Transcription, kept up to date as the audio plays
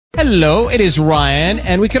Hello, it is Ryan,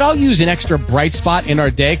 and we could all use an extra bright spot in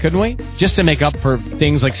our day, couldn't we? Just to make up for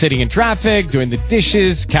things like sitting in traffic, doing the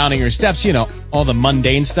dishes, counting your steps, you know, all the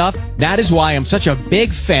mundane stuff. That is why I'm such a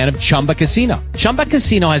big fan of Chumba Casino. Chumba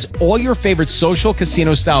Casino has all your favorite social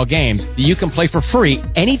casino-style games that you can play for free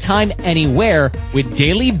anytime, anywhere with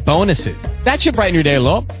daily bonuses. That should brighten your day a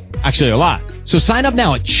little. Actually, a lot. So sign up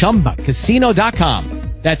now at ChumbaCasino.com.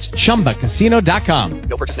 That's ChumbaCasino.com.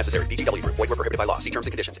 No purchase necessary. VGW Group. Void where prohibited by law. See terms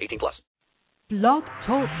and conditions. 18+. Blog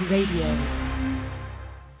Talk Radio.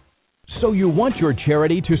 So you want your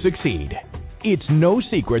charity to succeed. It's no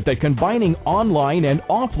secret that combining online and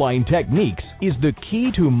offline techniques is the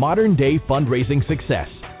key to modern-day fundraising success,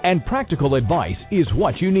 and practical advice is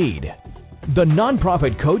what you need. The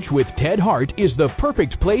Nonprofit Coach with Ted Hart is the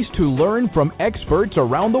perfect place to learn from experts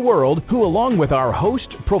around the world who, along with our host,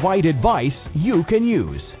 provide advice you can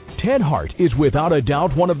use. Ted Hart is without a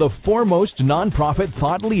doubt one of the foremost nonprofit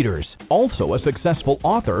thought leaders. Also a successful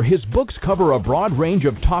author, his books cover a broad range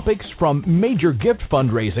of topics from major gift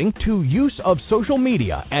fundraising to use of social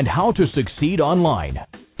media and how to succeed online.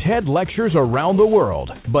 Ted lectures around the world,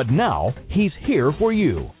 but now he's here for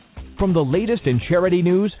you. From the latest in charity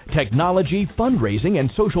news, technology, fundraising, and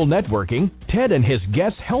social networking, Ted and his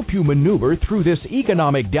guests help you maneuver through this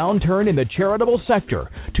economic downturn in the charitable sector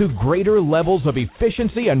to greater levels of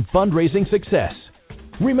efficiency and fundraising success.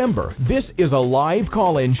 Remember, this is a live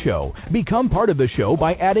call-in show. Become part of the show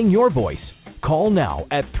by adding your voice. Call now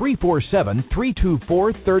at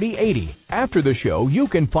 347-324-3080. After the show, you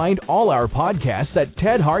can find all our podcasts at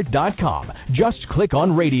tedhart.com. Just click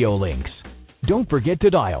on radio links. Don't forget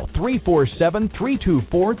to dial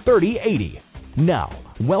 347-324-3080. Now,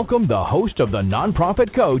 welcome the host of the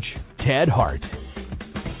Nonprofit Coach, Ted Hart.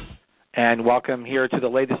 And welcome here to the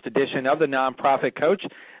latest edition of the Nonprofit Coach.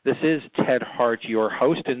 This is Ted Hart, your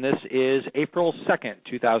host, and this is April 2nd,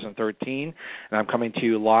 2013. And I'm coming to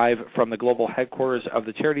you live from the global headquarters of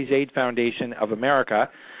the Charities Aid Foundation of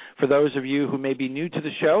America. For those of you who may be new to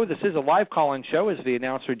the show, this is a live call-in show, as the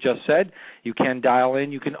announcer just said. You can dial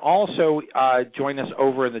in. You can also join us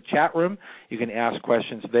over in the chat room. You can ask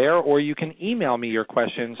questions there, or you can email me your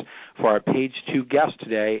questions for our page 2 guest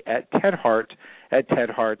today at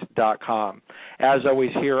tedhart@tedhart.com. As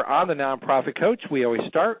always here on the Nonprofit Coach, we always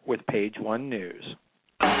start with page 1 news.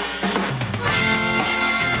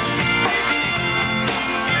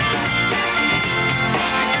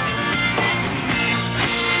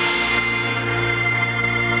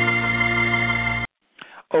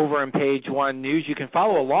 Over on page 1 news, you can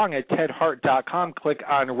follow along at tedhart.com. Click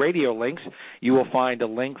on radio links. You will find a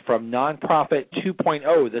link from Nonprofit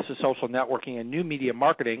 2.0. This is social networking and new media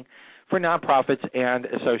marketing for nonprofits and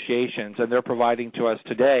associations. And they're providing to us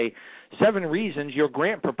today 7 reasons your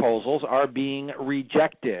grant proposals are being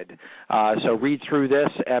rejected. So read through this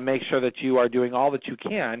and make sure that you are doing all that you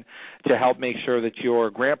can to help make sure that your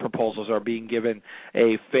grant proposals are being given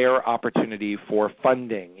a fair opportunity for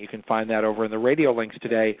funding. You can find that over in the radio links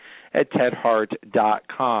today at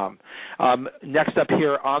tedhart.com. Next up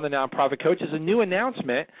here on the Nonprofit Coach is a new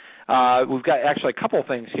announcement. We've got actually a couple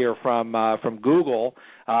things here from Google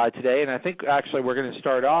today, and I think actually we're going to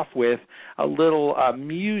start off with a little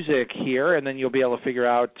music here, and then you'll be able to figure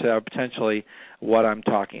out potentially what I'm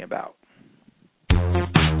talking about.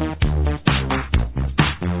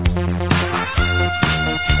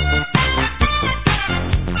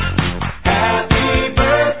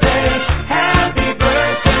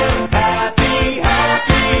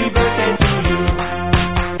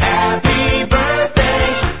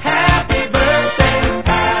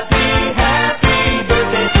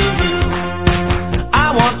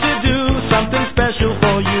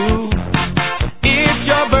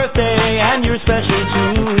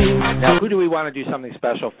 Now, who do we want to do something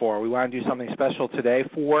special for? We want to do something special today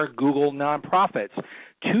for Google Nonprofits.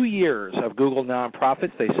 2 years of Google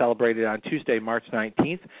Nonprofits. They celebrated on Tuesday, March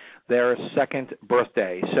 19th, their 2nd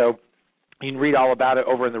birthday. So you can read all about it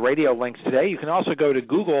over in the radio links today. You can also go to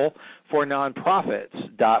Google for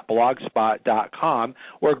nonprofits.blogspot.com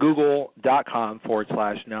or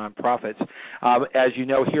google.com/nonprofits. As you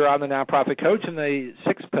know, here on the Nonprofit Coach and the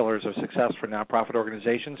 6 pillars of success for nonprofit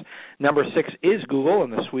organizations, number 6 is Google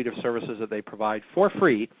and the suite of services that they provide for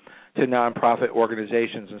free to nonprofit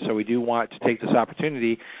organizations. And so we do want to take this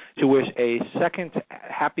opportunity to wish a 2nd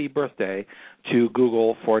happy birthday to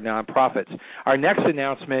Google for Nonprofits. Our next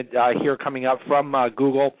announcement here coming up from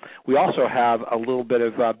Google, we also have a little bit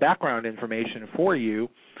of background information for you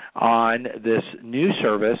on this new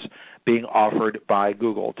service being offered by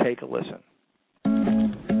Google. Take a listen.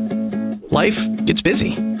 Life gets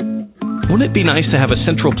busy. Wouldn't it be nice to have a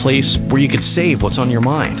central place where you could save what's on your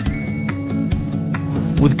mind?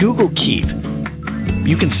 With Google Keep,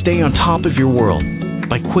 you can stay on top of your world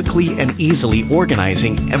by quickly and easily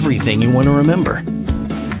organizing everything you want to remember,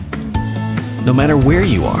 no matter where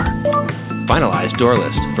you are. Finalize door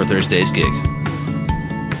list for Thursday's gig.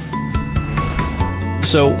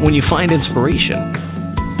 So when you find inspiration,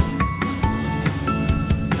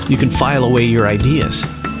 you can file away your ideas.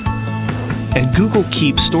 And Google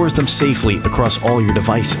Keep stores them safely across all your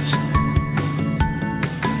devices.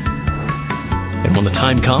 And when the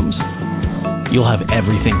time comes, you'll have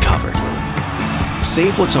everything covered.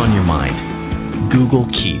 Save what's on your mind. Google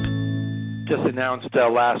Keep. Just announced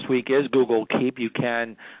last week is Google Keep. You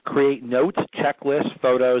can create notes, checklists,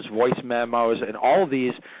 photos, voice memos, and all of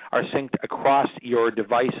these are synced across your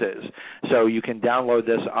devices. So you can download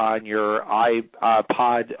this on your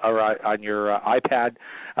iPod or on your iPad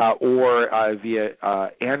or via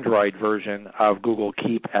Android version of Google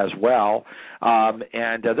Keep as well.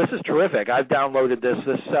 And this is terrific. I've downloaded this.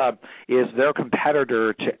 This is their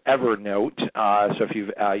competitor to Evernote. So if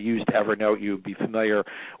you've used Evernote, you'd be familiar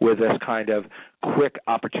with this kind of quick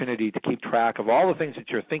opportunity to keep track of all the things that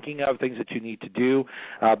you're thinking of, things that you need to do.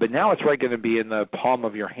 But now it's right going to be in the palm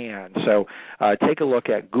of your hand. So take a look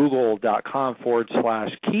at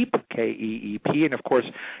google.com/keep, K-E-E-P. And, of course,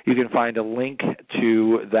 you can find a link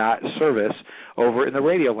to that service over in the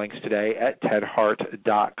radio links today at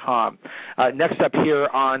tedhart.com. Next up here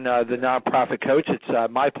on the Nonprofit Coach,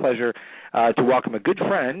 it's my pleasure to welcome a good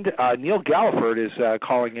friend. Neil Galliford is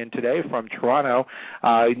calling in today from Toronto.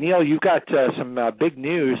 Neil, you've got some big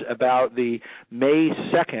news about the May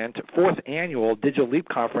 2nd, 4th annual Digital Leap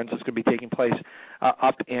Conference that's going to be taking place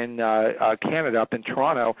up in Canada, up in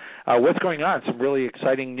Toronto. What's going on? Some really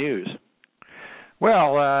exciting news.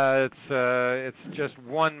 Well, it's just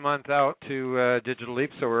 1 month out to Digital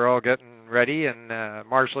Leap, so we're all getting ready and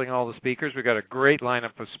marshaling all the speakers. We've got a great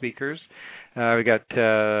lineup of speakers. We got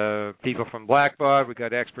people from Blackbaud. We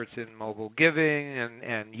got experts in mobile giving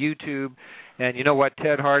and YouTube. And you know what?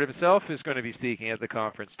 Ted Hart himself is going to be speaking at the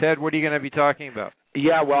conference. Ted, what are you going to be talking about?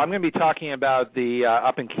 Yeah, well, I'm going to be talking about the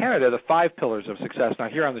up in Canada, the 5 pillars of success. Now,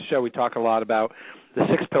 here on the show, we talk a lot about the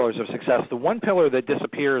 6 pillars of success. The one pillar that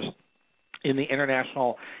disappears in the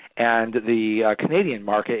international and the Canadian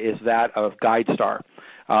market is that of GuideStar,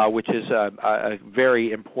 which is a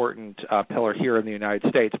very important pillar here in the United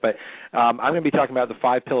States. But I'm going to be talking about the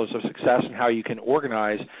 5 pillars of success and how you can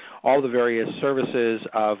organize all the various services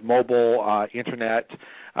of mobile, internet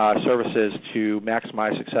services to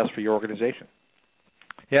maximize success for your organization.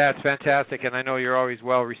 Yeah, it's fantastic, and I know you're always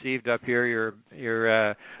well received up here.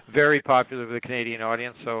 You're very popular with the Canadian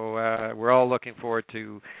audience, so we're all looking forward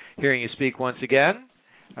to hearing you speak once again.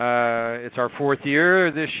 It's our 4th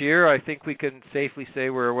year this year. I think we can safely say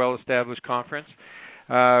we're a well-established conference.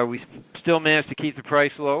 We still managed to keep the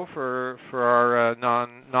price low for our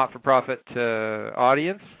not-for-profit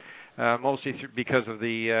audience, mostly because of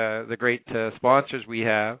the great sponsors we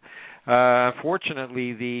have.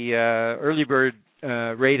 Unfortunately, the early bird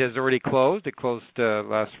rate has already closed. It closed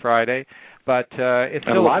last Friday, but it's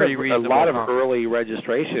still a pretty reasonable. A lot of early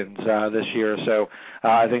registrations this year, so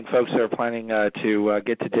I think folks that are planning to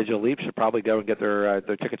get to Digital Leap should probably go and get their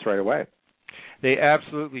tickets right away. They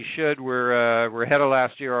absolutely should. We're ahead of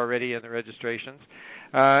last year already in the registrations.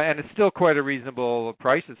 And it's still quite a reasonable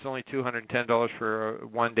price. It's only $210 for a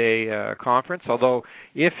one-day conference, although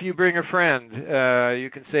if you bring a friend, you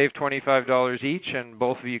can save $25 each, and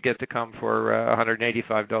both of you get to come for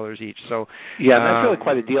 $185 each. So yeah, that's really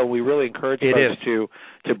quite a deal. We really encourage folks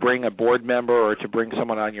to bring a board member or to bring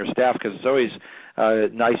someone on your staff, because it's always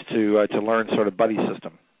nice to learn sort of buddy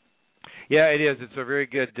system. Yeah, it is. It's a very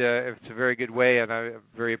good way, and I'm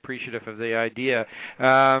very appreciative of the idea.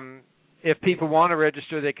 If people want to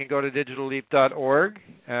register, they can go to digitalleap.org.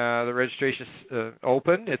 The registration's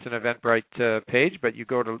open. It's an Eventbrite page, but you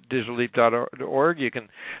go to digitalleap.org. You can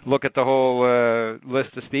look at the whole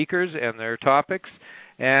list of speakers and their topics,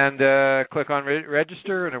 and click on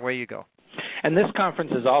register, and away you go. And this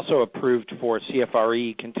conference is also approved for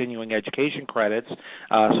CFRE continuing education credits,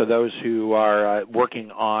 so those who are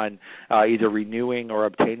working on either renewing or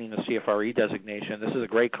obtaining a CFRE designation. This is a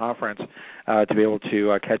great conference to be able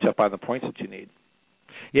to catch up on the points that you need.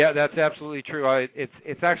 Yeah, that's absolutely true.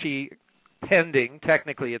 It's actually pending.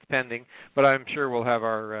 Technically, it's pending, but I'm sure we'll have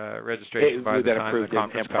our registration by the time the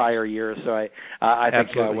conference in prior years. So I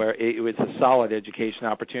think where it was a solid education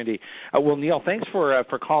opportunity. Well, Neil, thanks for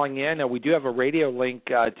calling in. We do have a radio link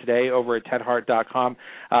today over at tedhart.com,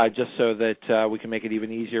 just so that we can make it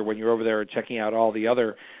even easier when you're over there checking out all the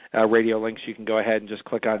other radio links, you can go ahead and just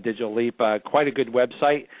click on Digital Leap. Quite a good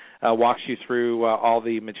website. Walks you through all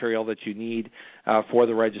the material that you need for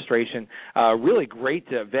the registration. Really great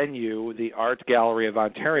venue, the Art Gallery of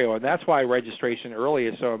Ontario, and that's why registration early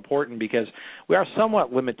is so important, because we are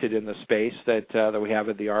somewhat limited in the space that we have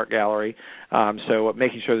at the Art Gallery. So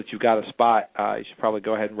making sure that you've got a spot, you should probably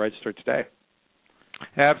go ahead and register today.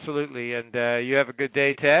 Absolutely, and you have a good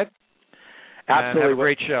day, Ted. Absolutely, have a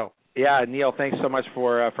great show. Yeah, Neil, thanks so much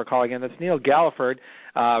for calling in. That's Neil Galliford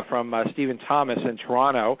from Stephen Thomas in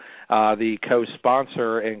Toronto, the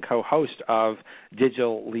co-sponsor and co-host of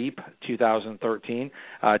Digital Leap 2013.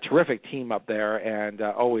 Terrific team up there, and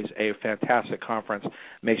always a fantastic conference.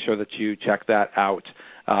 Make sure that you check that out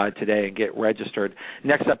today and get registered.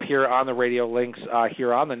 Next up here on the radio links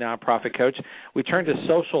here on the Nonprofit Coach, we turn to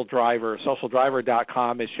Social Driver.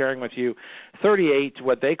 SocialDriver.com is sharing with you 38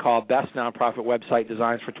 what they call best nonprofit website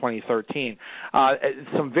designs for 2013.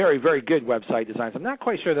 Some very, very good website designs. I'm not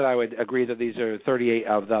quite sure that I would agree that these are 38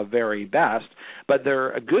 of the very best, but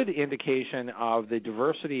they're a good indication of the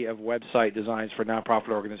diversity of website designs for nonprofit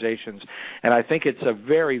organizations. And I think it's a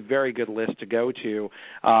very, very good list to go to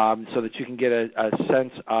so that you can get a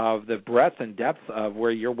sense of the breadth and depth of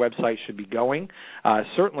where your website should be going.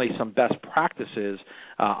 Certainly some best practices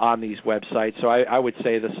on these websites. So I would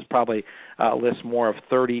say this is probably a list more of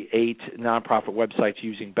 38 nonprofit websites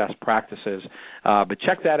using best practices. But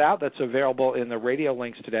check that out. That's available in the radio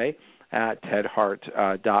links today at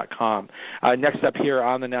tedhart.com. Next up here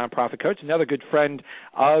on the Nonprofit Coach, another good friend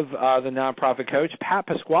of the Nonprofit Coach, Pat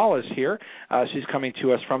Pasquale is here. She's coming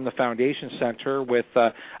to us from the Foundation Center with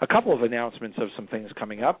a couple of announcements of some things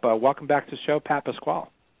coming up. Welcome back to the show, Pat Pasquale.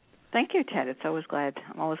 Thank you, Ted.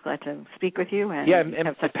 I'm always glad to speak with you. And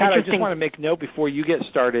Pat, I just want to make note before you get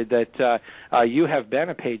started that you have been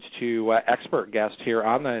a Page 2 expert guest here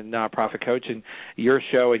on the Nonprofit Coach, and your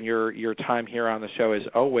show and your time here on the show is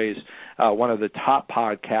always one of the top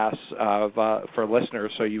podcasts for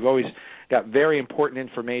listeners. So you've always got very important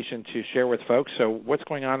information to share with folks. So what's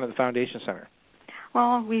going on at the Foundation Center?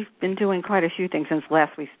 Well, we've been doing quite a few things since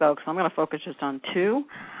last we spoke, so I'm going to focus just on two.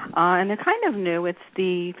 And they're kind of new. It's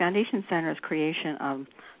the Foundation Center's creation of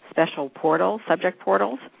special portals, subject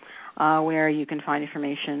portals, where you can find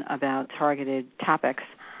information about targeted topics.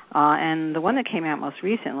 And the one that came out most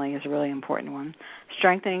recently is a really important one,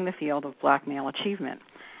 Strengthening the Field of Black Male Achievement.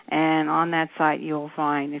 And on that site, you'll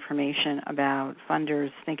find information about funders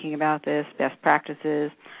thinking about this, best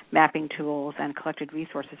practices, mapping tools, and collected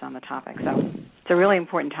resources on the topic. So it's a really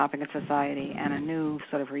important topic in society and a new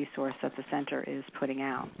sort of resource that the Center is putting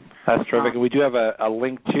out. That's terrific. And we do have a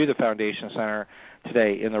link to the Foundation Center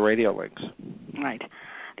today in the radio links. Right.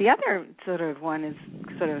 The other sort of one is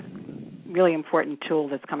sort of really important tool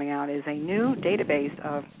that's coming out is a new database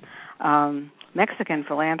of Mexican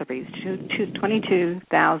philanthropies.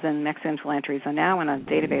 22,000 Mexican philanthropies are now in a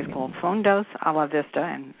database called Fondos a la Vista,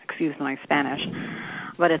 and excuse my Spanish,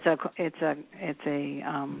 but it's a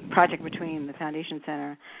project between the Foundation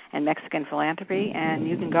Center and Mexican Philanthropy, and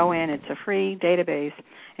you can go in. It's a free database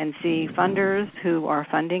and see funders who are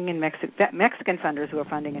funding in Mexican funders who are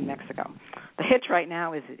funding in Mexico. The hitch right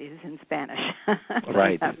now is it is in Spanish. So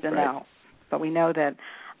right. You have to know, but we know that.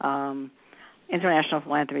 International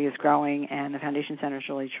philanthropy is growing, and the Foundation Center is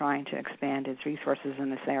really trying to expand its resources in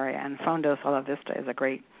this area. And Fondos a la Vista is a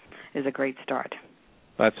great start.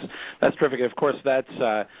 That's terrific. Of course, that's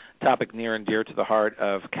a topic near and dear to the heart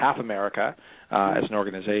of CAF America as an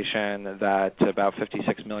organization that about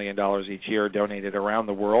 $56 million each year donated around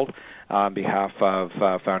the world on behalf of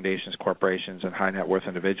foundations, corporations, and high net worth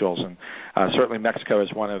individuals. And certainly Mexico is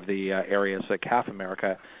one of the areas that CAF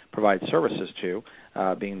America provides services to,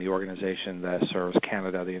 being the organization that serves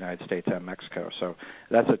Canada, the United States, and Mexico. So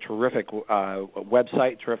that's a terrific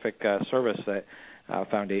website, terrific service that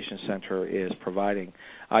Foundation Center is providing.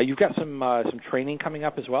 You've got some training coming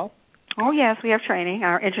up as well? Oh, yes, we have training,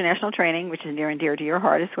 our international training, which is near and dear to your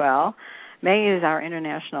heart as well. May is our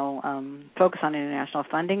international focus on International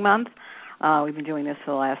Funding Month. We've been doing this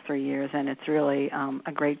for the last 3 years, and it's really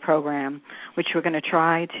a great program, which we're going to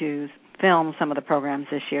try to film some of the programs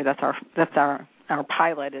this year. That's our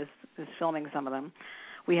pilot is filming some of them.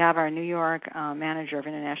 We have our New York manager of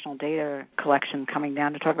international data collection coming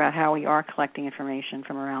down to talk about how we are collecting information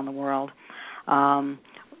from around the world.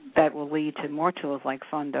 That will lead to more tools like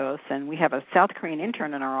Fondos. And we have a South Korean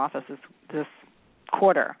intern in our office this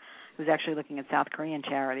quarter who's actually looking at South Korean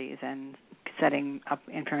charities and setting up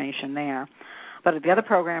information there. But the other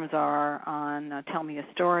programs are on Tell Me a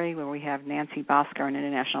Story, where we have Nancy Bosker, an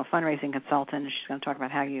international fundraising consultant. She's going to talk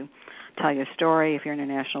about how you tell your story if you're an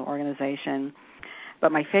international organization.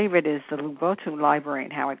 But my favorite is the Lubotu Library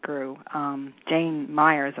and how it grew. Jane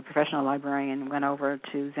Myers, a professional librarian, went over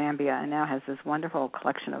to Zambia and now has this wonderful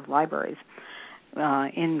collection of libraries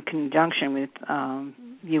in conjunction with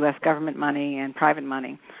U.S. government money and private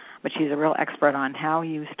money. But she's a real expert on how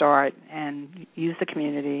you start and use the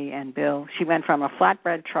community and build. She went from a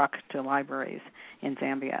flatbread truck to libraries in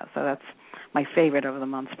Zambia. So that's my favorite of the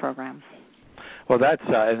month's programs. Well, that's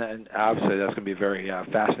and obviously that's going to be a very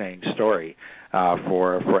fascinating story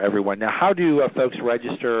for everyone. Now, how do folks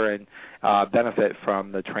register and benefit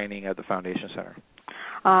from the training at the Foundation Center?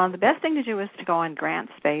 The best thing to do is to go on Grant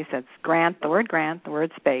Space. That's Grant, the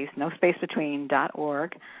word space, no space between,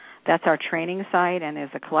 .org. That's our training site, and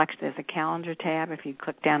there's a calendar tab if you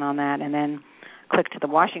click down on that, and then click to the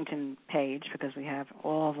Washington page because we have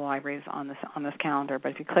all of the libraries on this calendar.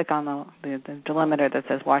 But if you click on the delimiter that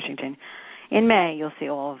says Washington, in May you'll see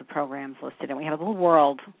all of the programs listed, and we have a little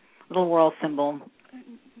world symbol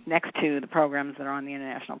next to the programs that are on the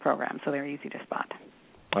international program, so they're easy to spot.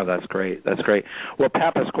 Oh, that's great. That's great. Well,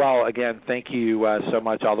 Pat Pasquale, again, thank you so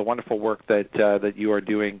much. All the wonderful work that you are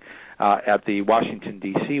doing at the Washington,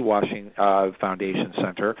 D.C. Foundation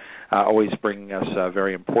Center, always bringing us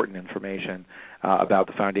very important information about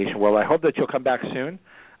the foundation. Well, I hope that you'll come back soon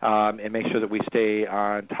and make sure that we stay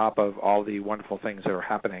on top of all the wonderful things that are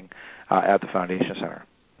happening at the Foundation Center.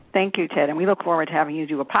 Thank you, Ted, and we look forward to having you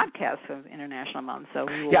do a podcast of International Month. So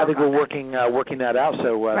we will I think we're working that out,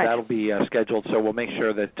 so right. That'll be scheduled. So we'll make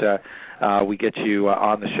sure that we get you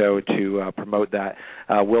on the show to promote that.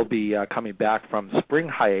 We'll be coming back from spring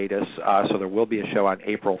hiatus, so there will be a show on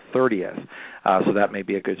April 30th. So that may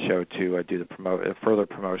be a good show to do the further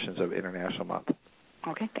promotions of International Month.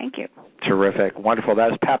 Okay, thank you. Terrific. Wonderful.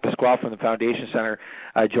 That is Pat Pasquale from the Foundation Center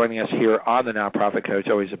joining us here on the Nonprofit Coach.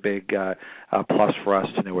 Always a big plus for us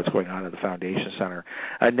to know what's going on at the Foundation Center.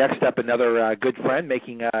 Next up, another good friend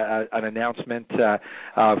making an announcement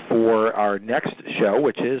for our next show,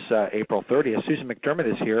 which is April 30th. Susan McDermott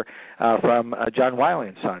is here from John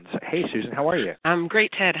Wiley & Sons. Hey, Susan, how are you? I'm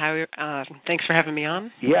great, Ted. Thanks for having me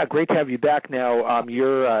on. Yeah, great to have you back. Now,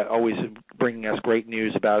 you're always bringing us great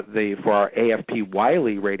news for our AFP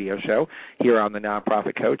Wiley radio show here on the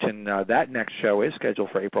Nonprofit Coach, and that next show is scheduled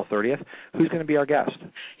for April 30th. Who's going to be our guest?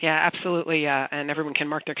 Yeah, absolutely, and everyone can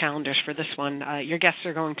mark their calendars for this one. Your guests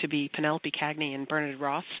are going to be Penelope Cagney and Bernard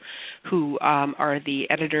Ross, who are the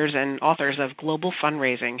editors and authors of Global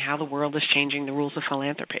Fundraising, How the World is Changing the Rules of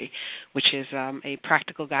Philanthropy, which is a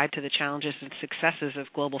practical guide to the challenges and successes of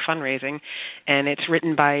global fundraising, and it's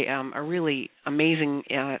written by a really amazing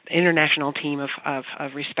international team of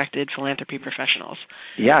respected philanthropy professionals.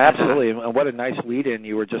 Yeah, absolutely. And what a nice lead-in.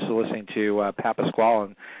 You were just listening to Pat Pasquale,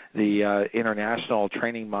 and the International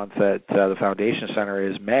Training Month at the Foundation Center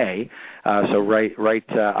is May. So right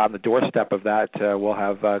on the doorstep of that, we'll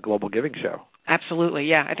have a Global Giving Show. Absolutely,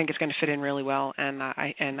 yeah. I think it's going to fit in really well, and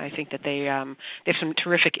I think that they have some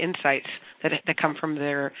terrific insights that come from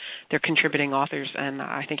their contributing authors, and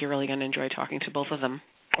I think you're really going to enjoy talking to both of them.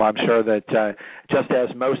 Well, I'm sure that just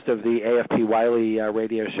as most of the AFP Wiley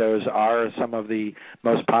radio shows are some of the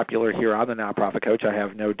most popular here on the Nonprofit Coach, I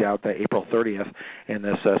have no doubt that April 30th in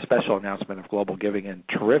this special announcement of Global Giving and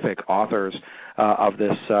terrific authors of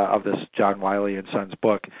this John Wiley & Sons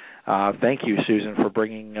book. Thank you, Susan, for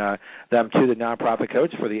bringing them to the Nonprofit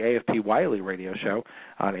Coach for the AFP Wiley radio show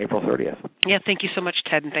on April 30th. Yeah, thank you so much,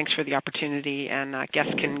 Ted, and thanks for the opportunity. And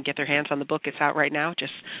guests can get their hands on the book. It's out right now,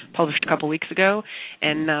 just published a couple weeks ago.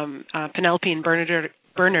 And Penelope and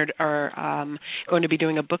Bernard are going to be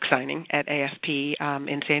doing a book signing at AFP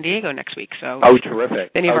in San Diego next week. So,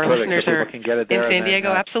 terrific! If any of our listeners so are can get it there in San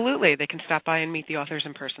Diego, absolutely, they can stop by and meet the authors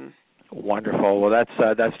in person. Wonderful. Well,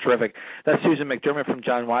 that's terrific. That's Susan McDermott from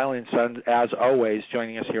John Wiley & Sons, as always,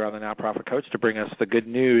 joining us here on the Nonprofit Coach to bring us the good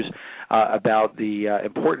news about the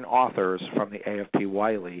important authors from the AFP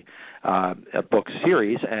Wiley book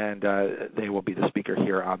series, and they will be the speaker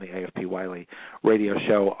here on the AFP Wiley radio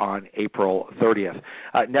show on April 30th.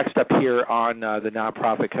 Next up here on the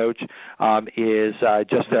Nonprofit Coach is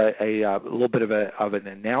just a little bit of an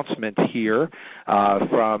announcement here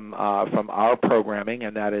from our programming,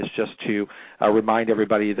 and that is just to remind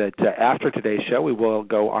everybody that after today's show, we will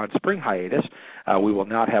go on spring hiatus. We will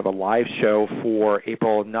not have a live show for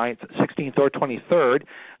April 9th, 16th, or 23rd.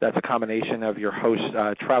 That's a combination of your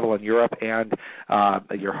host's travel in Europe and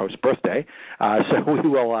your host's birthday. So we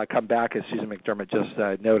will come back, as Susan McDermott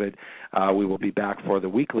just noted. We will be back for the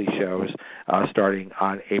weekly shows starting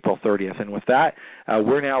on April 30th. And with that,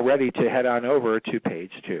 we're now ready to head on over to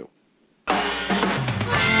page 2.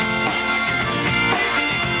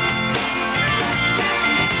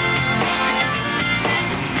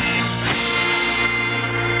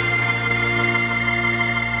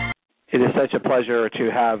 It is such a pleasure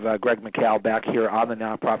to have Greg McHale back here on the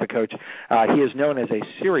Nonprofit Coach. He is known as a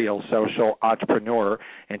serial social entrepreneur.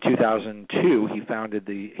 In 2002, he founded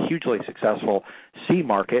the hugely successful C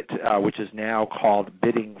Market, which is now called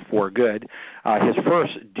Bidding for Good. His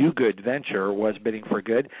first do-good venture was Bidding for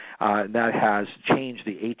Good. That has changed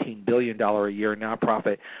the $18 billion a year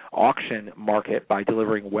nonprofit auction market by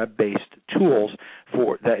delivering web-based tools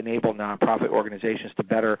that enable nonprofit organizations to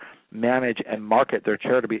better manage and market their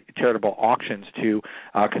charitable auctions to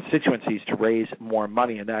constituencies to raise more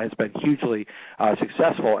money, and that has been hugely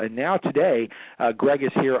successful. And now today, Greg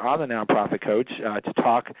is here on the Nonprofit Coach to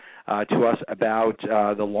talk to us about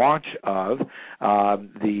the launch of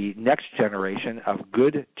the next generation of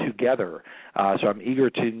Good Together. So I'm eager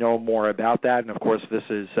to know more about that, and of course this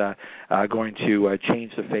is going to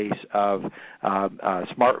change the face of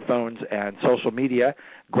smartphones and social media.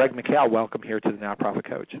 Greg McHale, welcome here to the Nonprofit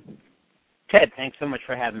Coach. Ted, thanks so much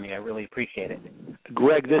for having me. I really appreciate it.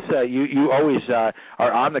 Greg, this you always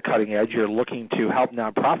are on the cutting edge. You're looking to help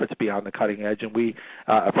nonprofits be on the cutting edge, and we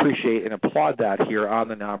appreciate and applaud that here on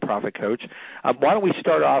the Nonprofit Coach. Why don't we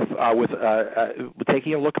start off with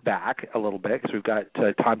taking a look back a little bit, because we've got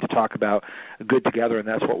time to talk about Good Together, and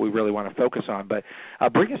that's what we really want to focus on. But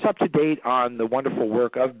bring us up to date on the wonderful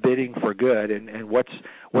work of Bidding for Good and what's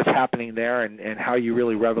happening there, and how you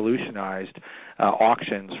really revolutionized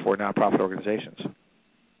auctions for nonprofit organizations.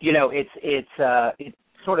 You know, it's a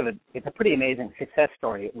pretty amazing success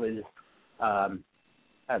story. It was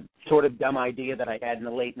a sort of dumb idea that I had in the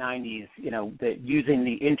late 90s, you know, that using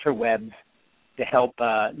the interwebs to help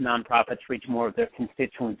nonprofits reach more of their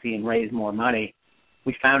constituency and raise more money.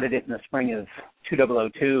 We founded it in the spring of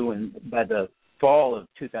 2002, and by the fall of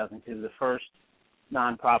 2002, the first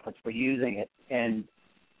nonprofits were using it. And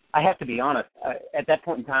I have to be honest, at that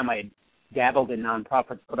point in time, I had dabbled in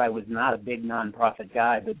nonprofits, but I was not a big nonprofit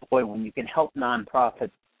guy. But boy, when you can help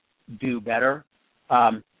nonprofits do better,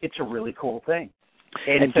 it's a really cool thing.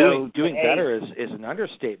 And so doing better is an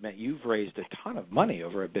understatement. You've raised a ton of money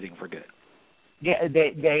over at Bidding for Good. Yeah,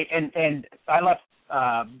 and I left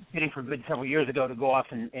Bidding for Good several years ago to go off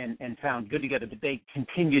and found Good Together, but they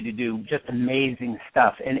continue to do just amazing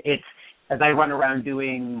stuff. And it's, as I run around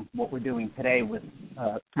doing what we're doing today with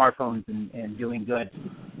smartphones and doing good,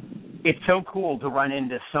 it's so cool to run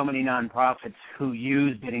into so many nonprofits who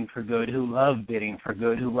use Bidding for Good, who love Bidding for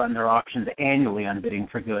Good, who run their auctions annually on Bidding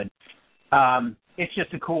for Good. It's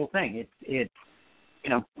just a cool thing. It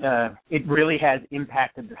really has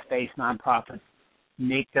impacted the space. Nonprofits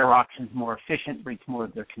make their auctions more efficient, reach more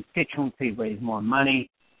of their constituency, raise more money.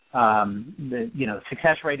 The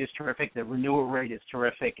success rate is terrific. The renewal rate is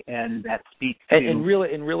terrific, and that speaks to and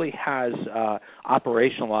really has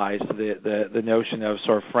operationalized the notion of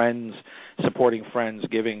sort of friends supporting friends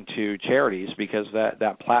giving to charities, because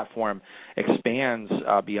that platform expands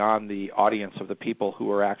beyond the audience of the people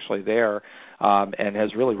who are actually there, and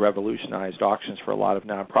has really revolutionized auctions for a lot of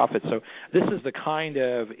nonprofits. So this is the kind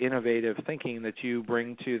of innovative thinking that you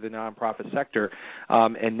bring to the nonprofit sector,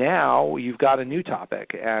 and now you've got a new topic,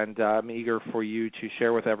 and I'm eager for you to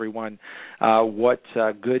share with everyone what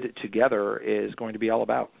Good Together is going to be all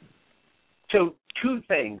about. So two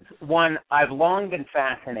things. One, I've long been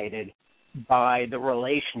fascinated by the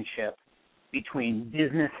relationship between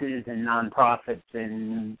businesses and nonprofits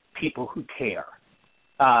and people who care.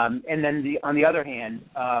 And then on the other hand,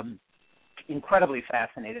 incredibly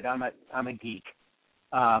fascinated. I'm a geek,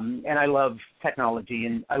 and I love technology,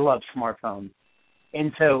 and I love smartphones.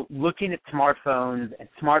 And so looking at smartphones and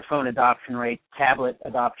smartphone adoption rates, tablet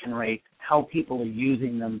adoption rates, how people are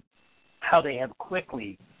using them, how they have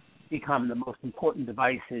quickly become the most important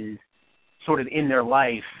devices sort of in their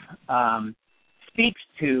life, speaks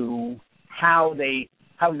to how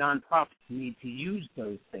nonprofits need to use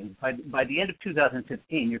those things. By the end of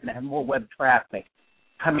 2015, you're going to have more web traffic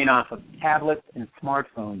coming off of tablets and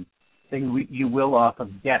smartphones than you will off of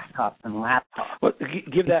desktops and laptops. Well,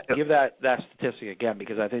 give that statistic again,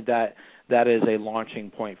 because I think that is a launching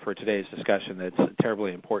point for today's discussion that's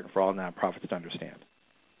terribly important for all nonprofits to understand.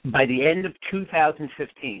 By the end of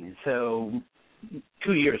 2015, so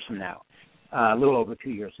 2 years from now, a little over 2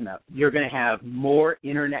 years from now, you're going to have more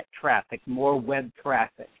internet traffic, more web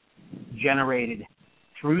traffic generated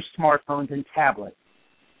through smartphones and tablets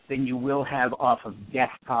than you will have off of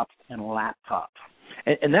desktops and laptops.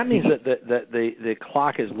 And that means that the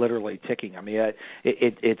clock is literally ticking. I mean,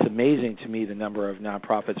 it's amazing to me the number of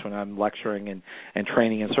nonprofits when I'm lecturing and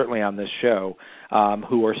training, and certainly on this show,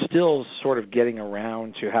 who are still sort of getting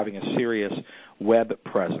around to having a serious web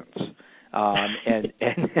presence. And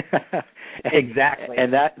exactly,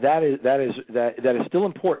 and that is still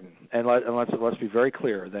important. and let's be very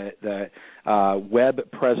clear that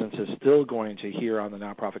web presence is still going to, here on the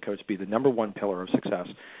Nonprofit Coach, be the number one pillar of success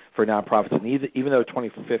for nonprofits. And even though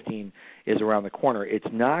 2015 is around the corner, it's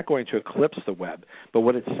not going to eclipse the web. But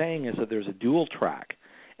what it's saying is that there's a dual track,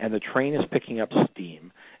 and the train is picking up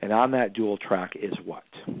steam. And on that dual track is what?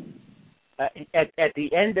 At the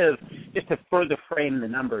end of, just to further frame the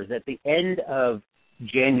numbers, at the end of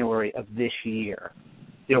January of this year,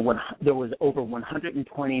 there was over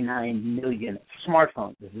 129 million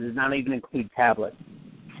smartphones. This does not even include tablets,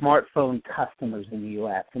 smartphone customers in the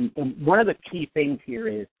U.S. And one of the key things here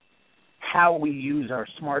is how we use our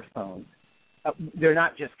smartphones. They're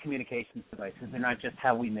not just communications devices. They're not just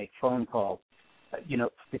how we make phone calls.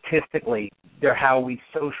 Statistically, they're how we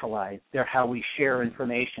socialize. They're how we share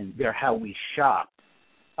information. They're how we shop.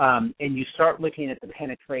 And you start looking at the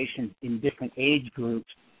penetration in different age groups,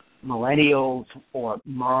 millennials or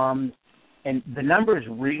moms, and the numbers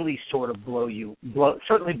really sort of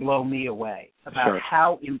certainly blow me away about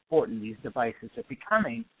how important these devices are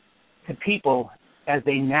becoming to people as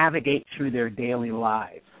they navigate through their daily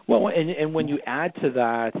lives. Well, and when you add to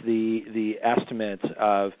that the estimates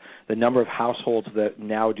of the number of households that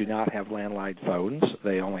now do not have landline phones,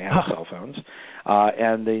 they only have cell phones,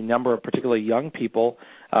 and the number of particularly young people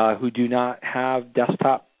who do not have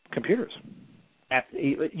desktop computers.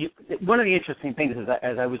 One of the interesting things is that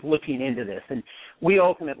as I was looking into this, and we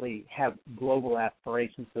ultimately have global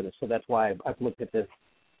aspirations for this, so that's why I've looked at this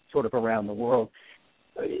sort of around the world.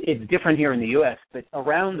 It's different here in the U.S., but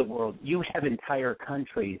around the world, you have entire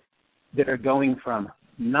countries that are going from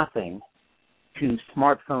nothing to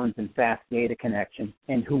smartphones and fast data connection,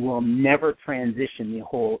 and who will never transition the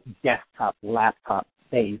whole desktop, laptop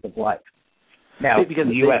phase of life. Now, because in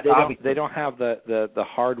the U.S., they don't have the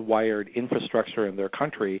hardwired infrastructure in their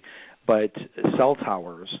country, but cell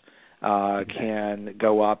towers can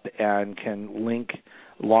go up and can link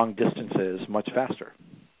long distances much faster.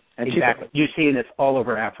 Exactly. You're seeing this all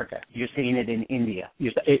over Africa. You're seeing it in India.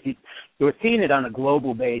 You're seeing it on a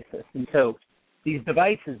global basis. And so these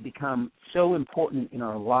devices become so important in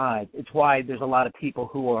our lives. It's why there's a lot of people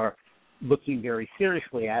who are looking very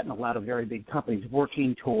seriously at, and a lot of very big companies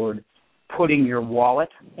working toward putting your wallet,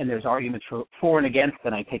 and there's arguments for and against,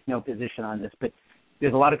 and I take no position on this, but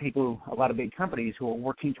there's a lot of people, a lot of big companies who are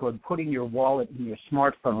working toward putting your wallet in your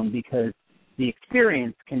smartphone, because the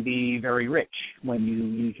experience can be very rich when you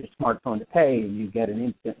use your smartphone to pay, and you get an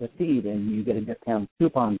instant receipt, and you get a discount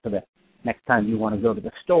coupon for the next time you want to go to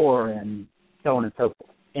the store, and so on and so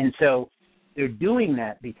forth. And so they're doing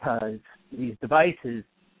that because these devices,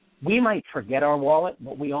 we might forget our wallet,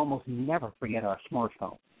 but we almost never forget our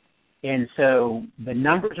smartphone. And so the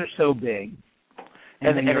numbers are so big.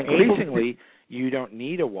 And increasingly, you don't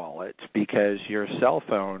need a wallet, because your cell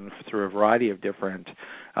phone, through a variety of different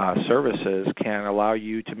services, can allow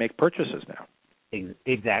you to make purchases now.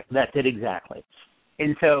 Exactly. That's it exactly.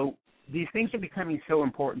 And so these things are becoming so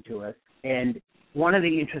important to us. And one of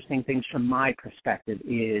the interesting things from my perspective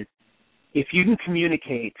is, if you can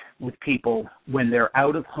communicate with people when they're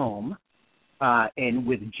out of home and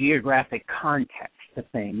with geographic context to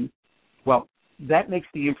things, well, that makes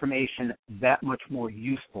the information that much more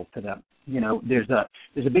useful to them. There's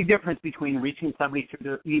a big difference between reaching somebody through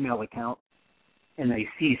their email account and they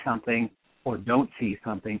see something or don't see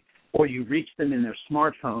something, or you reach them in their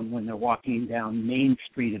smartphone when they're walking down Main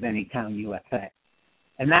Street of any town, USA.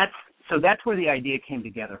 And that's where the idea came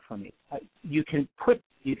together for me. You can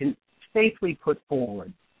safely put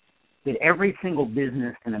forward that every single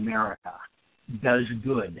business in America does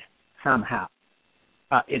good somehow.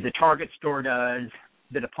 The Target store does,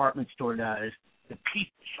 the department store does, the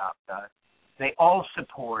pizza shop does. They all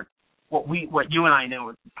support what you and I know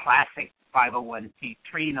are classic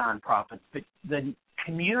 501c3 nonprofits, but the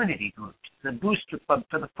community groups, the booster club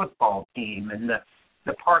for the football team, and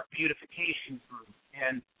the park beautification group,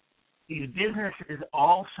 and these businesses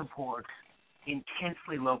all support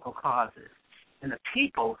intensely local causes, and the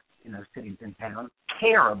people in those cities and towns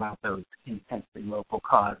care about those intensely local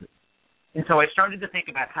causes. And so I started to think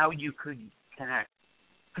about how you could connect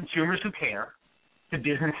consumers who care to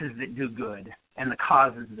businesses that do good and the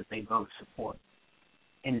causes that they both support.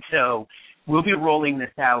 And so we'll be rolling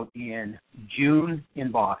this out in June in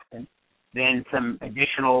Boston, then some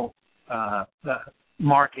additional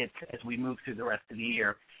markets as we move through the rest of the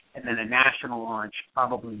year, and then a national launch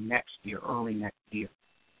probably next year, early next year.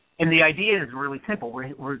 And the idea is really simple. We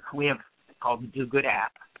have it's called the Do Good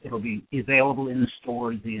app. It'll be available in the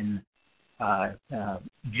stores in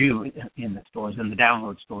June, in the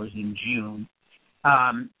download stores in June.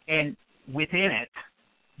 And within it,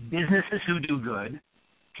 businesses who do good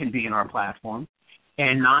can be in our platform,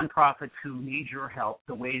 and nonprofits who need your help,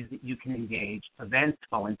 the ways that you can engage, events,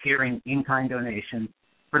 volunteering, in-kind donations.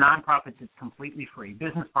 For nonprofits, it's completely free.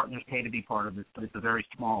 Business partners pay to be part of this, but it's a very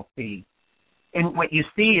small fee. And what you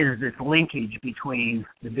see is this linkage between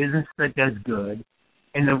the business that does good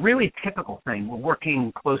and the really typical thing. We're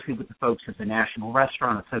working closely with the folks at the National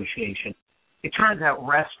Restaurant Association. It turns out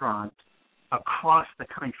restaurants across the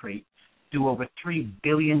country do over $3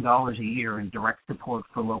 billion a year in direct support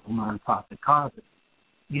for local nonprofit causes.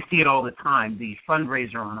 You see it all the time. The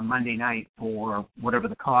fundraiser on a Monday night for whatever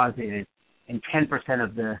the cause is, and 10%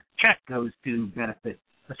 of the check goes to benefit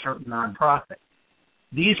a certain nonprofit.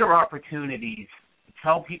 These are opportunities to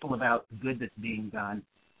tell people about the good that's being done,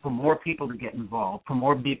 for more people to get involved, for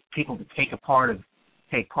more people to take part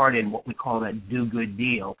in what we call that do-good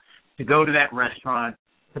deal, to go to that restaurant,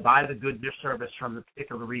 to buy the goods or service from the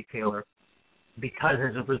particular retailer, because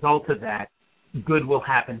as a result of that, good will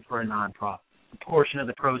happen for a nonprofit. A portion of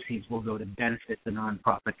the proceeds will go to benefit the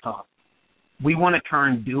nonprofit cause. We want to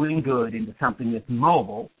turn doing good into something that's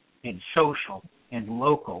mobile and social and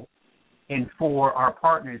local, and for our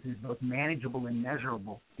partners is both manageable and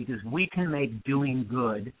measurable, because we can make doing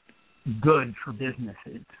good for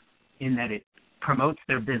businesses in that it promotes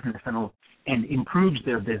their business and improves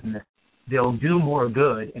their business. They'll do more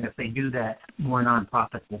good, and if they do that, more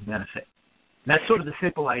nonprofits will benefit. That's sort of the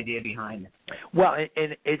simple idea behind it. Well,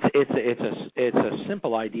 and it's a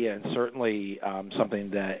simple idea, and certainly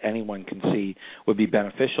something that anyone can see would be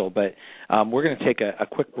beneficial. But we're going to take a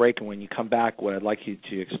quick break, and when you come back, what I'd like you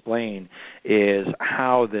to explain is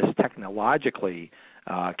how this technologically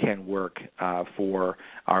can work for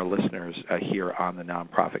our listeners here on the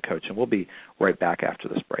Nonprofit Coach. And we'll be right back after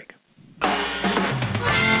this break.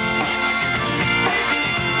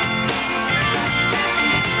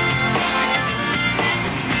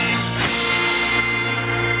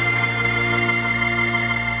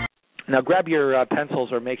 Now, grab your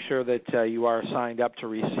pencils or make sure that you are signed up to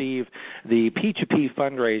receive the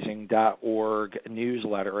P2Pfundraising.org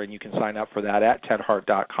newsletter, and you can sign up for that at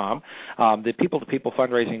tedhart.com. The People-to-People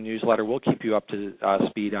Fundraising newsletter will keep you up to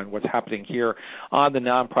speed on what's happening here on the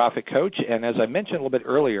Nonprofit Coach. And as I mentioned a little bit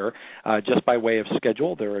earlier, just by way of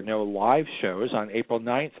schedule, there are no live shows on April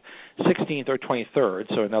 9th, 16th, or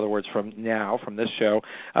 23rd. So in other words, from this show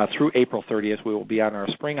through April 30th, we will be on our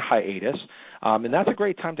spring hiatus. And that's a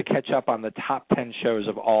great time to catch up on the top 10 shows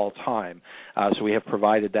of all time. So we have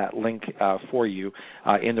provided that link for you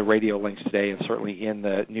in the radio links today and certainly in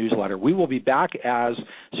the newsletter. We will be back, as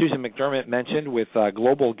Susan McDermott mentioned, with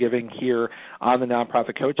global giving here on the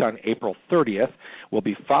Nonprofit Coach on April 30th. We'll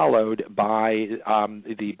be followed by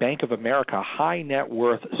the Bank of America High Net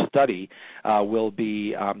Worth Study will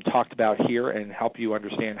be talked about here and help you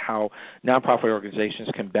understand how nonprofit organizations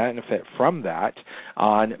can benefit from that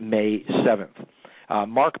on May 7th.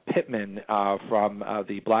 Mark Pittman from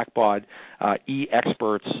the Blackbaud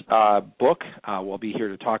e-Experts book will be here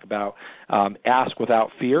to talk about Ask Without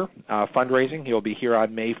Fear fundraising. He'll be here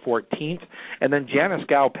on May 14th. And then Janice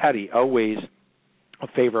Gao-Petty, always a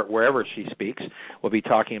favorite wherever she speaks, will be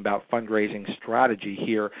talking about fundraising strategy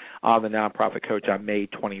here on the Nonprofit Coach on May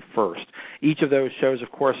 21st. Each of those shows, of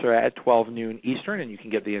course, are at 12 noon Eastern, and you can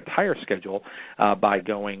get the entire schedule by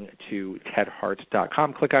going to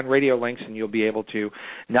tedhart.com. Click on radio links, and you'll be able to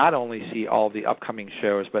not only see all of the upcoming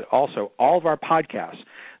shows, but also all of our podcasts.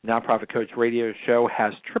 Nonprofit Coach radio show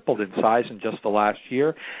has tripled in size in just the last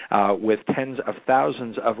year with tens of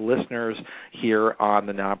thousands of listeners here on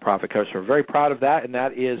the Nonprofit Coach. We're very proud of that, and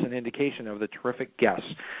that is an indication of the terrific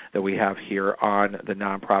guests that we have here on the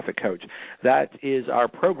Nonprofit Coach. That is our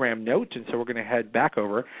program note, and so we're going to head back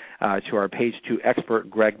over to our Page 2 expert,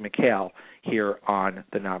 Greg McHale, here on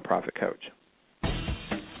the Nonprofit Coach.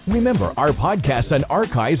 Remember, our podcasts and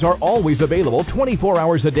archives are always available 24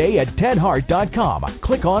 hours a day at tedhart.com.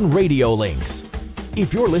 Click on radio links.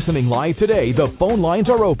 If you're listening live today, the phone lines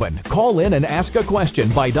are open. Call in and ask a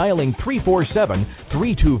question by dialing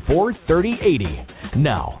 347-324-3080.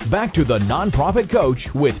 Now, back to the Nonprofit Coach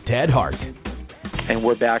with Ted Hart. And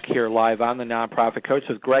we're back here live on the Nonprofit Coach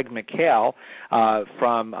with Greg McHale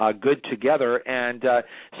from Good Together. And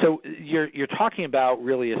so you're talking about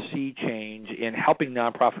really a sea change in helping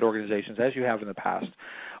nonprofit organizations, as you have in the past,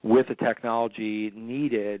 with the technology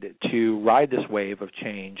needed to ride this wave of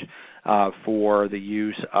change for the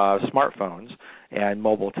use of smartphones and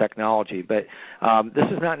mobile technology. But this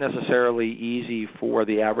is not necessarily easy for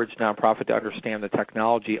the average nonprofit to understand the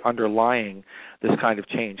technology underlying this kind of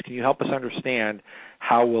change. Can you help us understand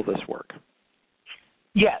how will this work?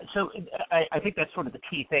 Yeah, so I think that's sort of the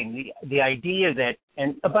key thing. The idea that,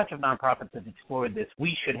 and a bunch of nonprofits have explored this,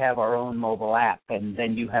 we should have our own mobile app, and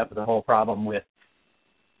then you have the whole problem with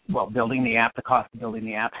building the app, the cost of building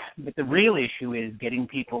the app. But the real issue is getting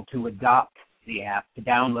people to adopt the app, to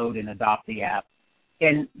download and adopt the app.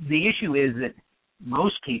 And the issue is that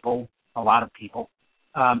most people, a lot of people,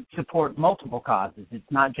 support multiple causes. It's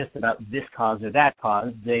not just about this cause or that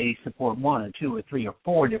cause. They support one or two or three or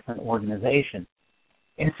four different organizations.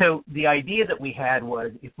 And so the idea that we had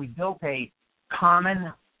was if we built a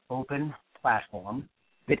common open platform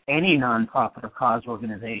that any nonprofit or cause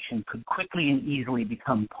organization could quickly and easily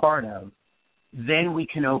become part of, then we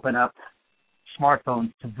can open up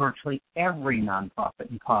smartphones to virtually every nonprofit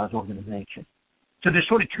and cause organization. So there's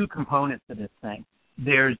sort of two components to this thing.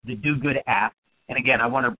 There's the Do Good app, and again, I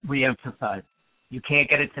want to reemphasize, you can't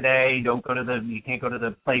get it today. You can't go to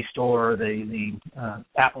the Play Store or the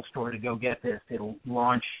Apple Store to go get this. It'll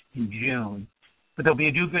launch in June, but there'll be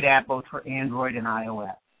a Do Good app both for Android and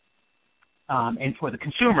iOS. And for the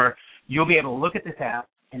consumer, you'll be able to look at this app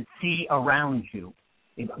and see around you.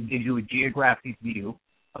 It gives you a geographic view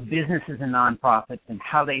of businesses and nonprofits and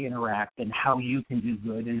how they interact and how you can do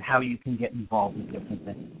good and how you can get involved in different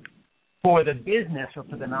things. For the business or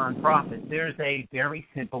for the nonprofit, there's a very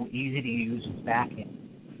simple, easy-to-use backend.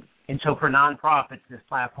 And so for nonprofits, this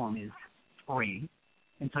platform is free.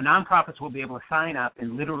 And so nonprofits will be able to sign up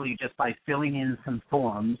and literally just by filling in some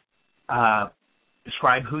forms,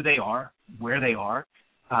 describe who they are, where they are,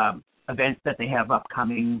 events that they have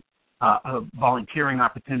upcoming, volunteering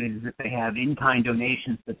opportunities that they have, in-kind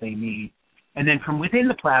donations that they need. And then from within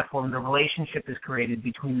the platform, the relationship is created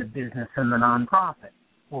between the business and the nonprofit.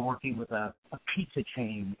 We're working with a pizza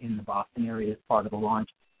chain in the Boston area as part of the launch,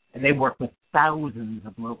 and they work with thousands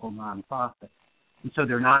of local nonprofits. And so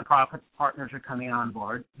their nonprofit partners are coming on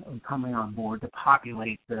board to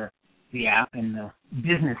populate the app, and the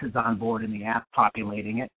business is on board in the app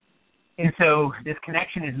populating it. And so this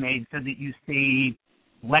connection is made so that you see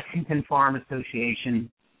Lexington Farm Association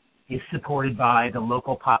is supported by the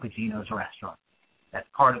local Papagino's restaurant. That's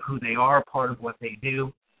part of who they are, part of what they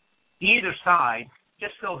do. Either side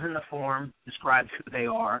just fills in the form, describes who they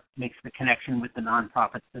are, makes the connection with the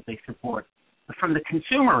nonprofits that they support. But from the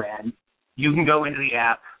consumer end, you can go into the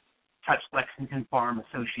app, touch Lexington Farm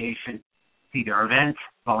Association, see their events,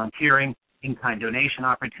 volunteering, in-kind donation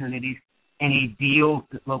opportunities, any deals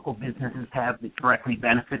that local businesses have that directly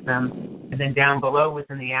benefit them. And then down below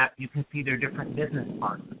within the app, you can see their different business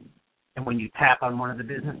partners. And when you tap on one of the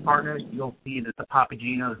business partners, you'll see that the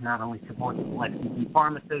Papagino's not only supports the Lexington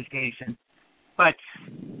Farm Association, but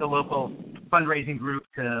the local fundraising group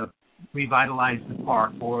to revitalize the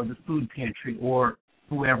park or the food pantry or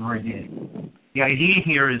whoever it is. The idea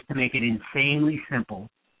here is to make it insanely simple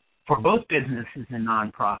for both businesses and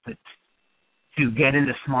nonprofits to get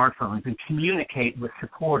into smartphones and communicate with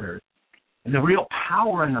supporters. And the real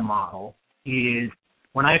power in the model is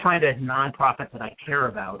when I find a nonprofit that I care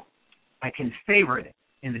about, I can favorite it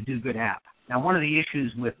in the Do Good app. Now, one of the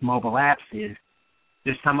issues with mobile apps is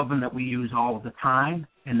there's some of them that we use all the time,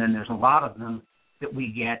 and then there's a lot of them that we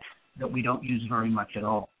get that we don't use very much at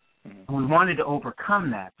all. And we wanted to overcome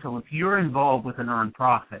that. So if you're involved with a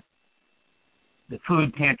nonprofit, the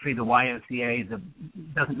food pantry, the YMCA,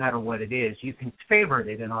 doesn't matter what it is, you can favorite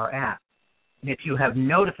it in our app. And if you have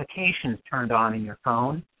notifications turned on in your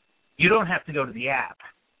phone, you don't have to go to the app.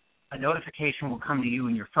 A notification will come to you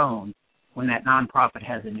in your phone when that nonprofit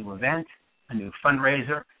has a new event, a new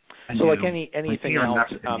fundraiser. So like anything else,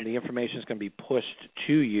 the information is going to be pushed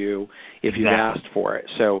to you if you've asked for it.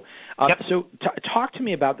 So, talk to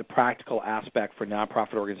me about the practical aspect for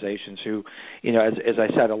nonprofit organizations who, as I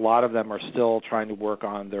said, a lot of them are still trying to work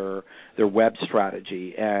on their web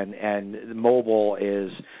strategy, and mobile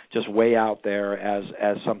is just way out there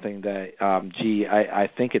as something that, I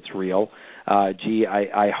think it's real.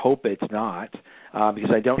 I hope it's not,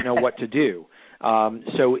 because I don't know what to do.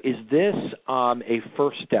 So is this a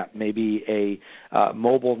first step, maybe a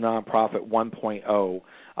mobile nonprofit 1.0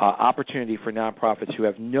 opportunity for nonprofits who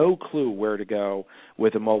have no clue where to go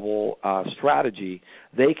with a mobile strategy?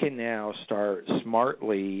 They can now start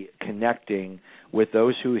smartly connecting with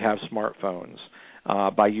those who have smartphones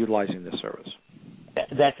by utilizing this service.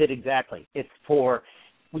 That's it exactly. It's for,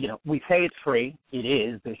 we say it's free. It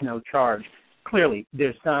is. There's no charge. Clearly,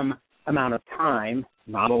 there's some amount of time,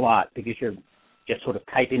 not a lot, because you're just sort of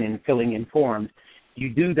typing and filling in forms. You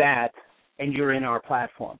do that, and you're in our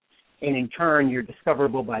platform. And in turn, you're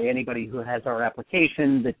discoverable by anybody who has our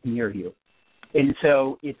application that's near you. And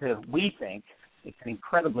so we think it's an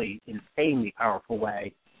incredibly, insanely powerful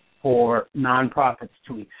way for nonprofits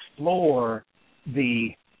to explore the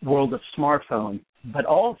world of smartphones, but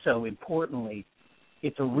also, importantly,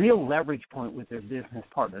 it's a real leverage point with their business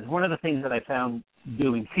partners. One of the things that I found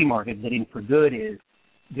doing C-Market, Bidding for Good, is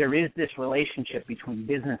there is this relationship between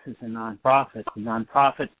businesses and nonprofits. The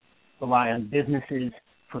nonprofits rely on businesses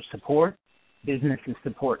for support. Businesses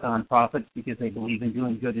support nonprofits because they believe in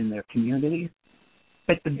doing good in their communities.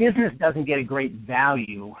 But the business doesn't get a great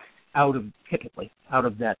value typically out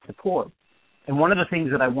of that support. And one of the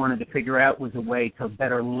things that I wanted to figure out was a way to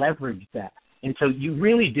better leverage that. And so you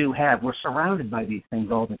really do we're surrounded by these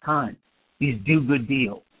things all the time, these do-good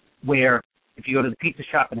deals, where if you go to the pizza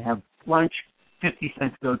shop and have lunch, 50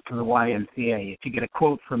 cents goes to the YMCA. If you get a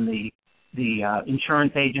quote from the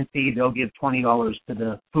insurance agency, they'll give $20 to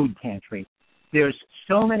the food pantry. There's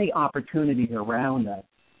so many opportunities around us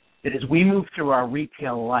that as we move through our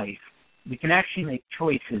retail life, we can actually make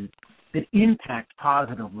choices that impact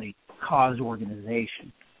positively cause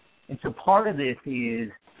organizations. And so part of this is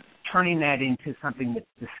turning that into something that's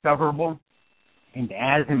discoverable and,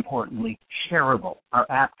 as importantly, shareable. Our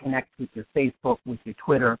app connects with your Facebook, with your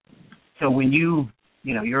Twitter. So when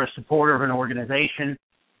you're a supporter of an organization,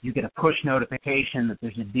 you get a push notification that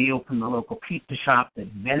there's a deal from the local pizza shop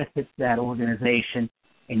that benefits that organization,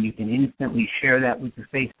 and you can instantly share that with your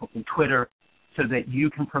Facebook and Twitter so that you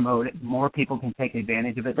can promote it. More people can take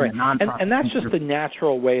advantage of it. Right. And that's just the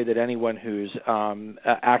natural way that anyone who's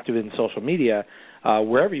active in social media,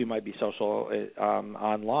 wherever you might be social,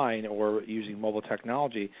 online or using mobile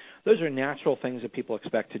technology, those are natural things that people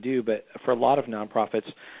expect to do. But for a lot of nonprofits,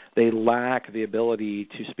 they lack the ability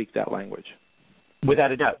to speak that language.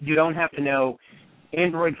 Without a doubt. You don't have to know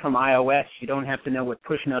Android from iOS. You don't have to know what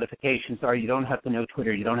push notifications are. You don't have to know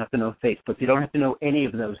Twitter. You don't have to know Facebook. You don't have to know any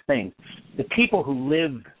of those things. The people who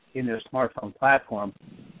live in their smartphone platform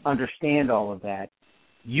understand all of that.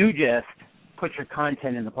 You just put your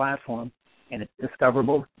content in the platform, and it's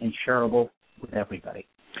discoverable and shareable with everybody.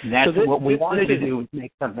 And that's what we wanted to do, is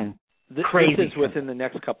make something crazy. This is within the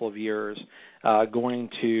next couple of years going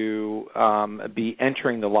to be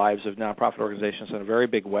entering the lives of nonprofit organizations in a very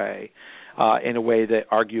big way, in a way that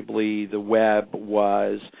arguably the web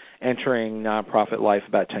was entering nonprofit life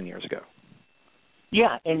about 10 years ago.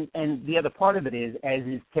 Yeah, and the other part of it is, as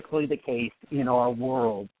is typically the case in our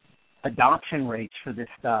world, adoption rates for this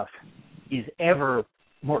stuff is ever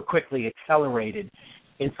more quickly accelerated.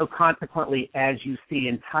 And so consequently, as you see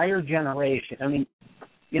entire generation,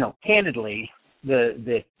 candidly,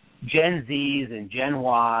 the Gen Zs and Gen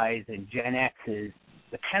Ys and Gen Xs,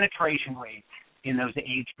 the penetration rates in those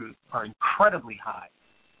age groups are incredibly high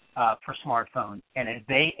for smartphones. And as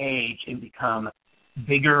they age and become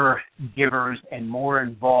bigger givers and more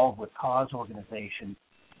involved with cause organizations,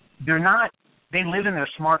 they live in their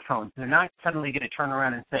smartphones. They're not suddenly going to turn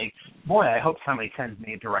around and say, boy, I hope somebody sends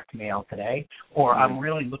me a direct mail today, or I'm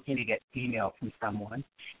really looking to get email from someone.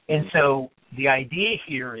 And so the idea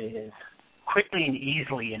here is quickly and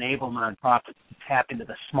easily enable nonprofits to tap into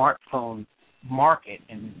the smartphone market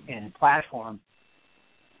and platform,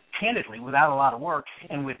 candidly, without a lot of work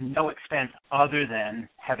and with no expense other than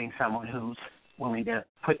having someone who's willing to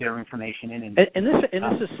put their information in. And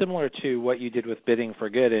this is similar to what you did with Bidding for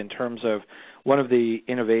Good in terms of one of the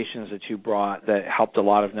innovations that you brought that helped a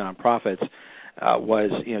lot of nonprofits was,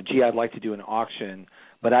 I'd like to do an auction,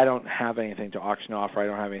 but I don't have anything to auction off, or I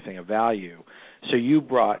don't have anything of value. So you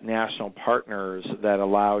brought national partners that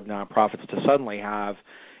allowed nonprofits to suddenly have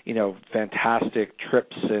fantastic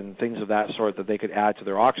trips and things of that sort that they could add to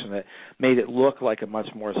their auction that made it look like a much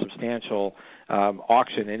more substantial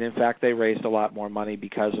auction. And in fact, they raised a lot more money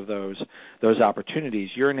because of those opportunities.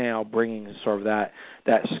 You're now bringing sort of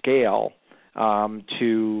that scale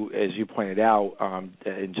to, as you pointed out,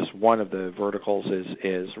 and just one of the verticals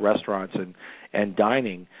is restaurants and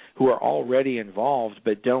dining, who are already involved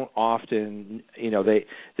but don't often,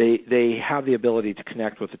 they have the ability to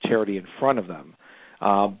connect with the charity in front of them.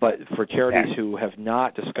 But for charities who have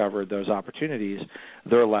not discovered those opportunities,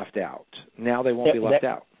 they're left out. Now they won't be left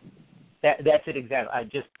out. That's it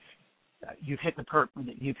exactly. You've hit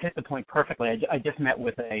the point perfectly. I just met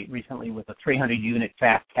recently with a 300-unit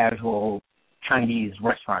fast casual Chinese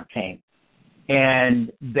restaurant chain,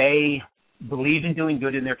 and they believe in doing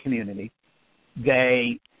good in their community.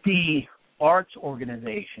 They see arts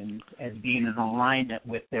organizations as being in alignment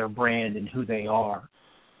with their brand and who they are.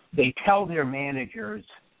 They tell their managers,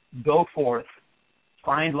 go forth,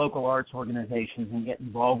 find local arts organizations and get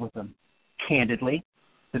involved with them. Candidly,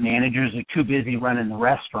 the managers are too busy running the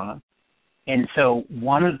restaurant. And so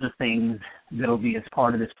one of the things that will be as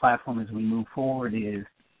part of this platform as we move forward is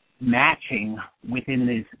matching within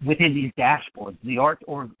these dashboards. The arts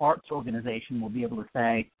organization will be able to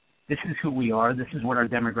say, this is who we are, this is what our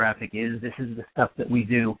demographic is, this is the stuff that we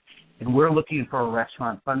do, and we're looking for a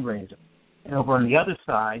restaurant fundraiser. And over on the other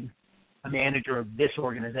side, a manager of this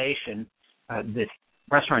organization, this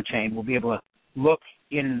restaurant chain will be able to look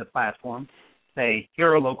in the platform, say, here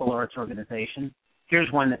are a local arts organization,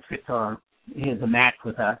 here's one that fits is a match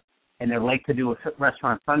with us, and they'd like to do a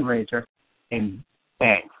restaurant fundraiser, and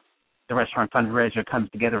bang, the restaurant fundraiser comes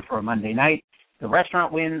together for a Monday night. The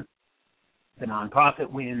restaurant wins, the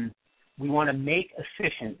nonprofit wins. We want to make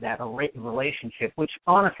efficient that relationship, which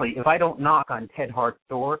honestly, if I don't knock on Ted Hart's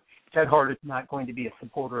door, Ted Hart is not going to be a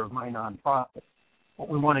supporter of my nonprofit. What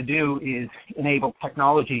we want to do is enable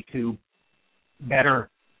technology to better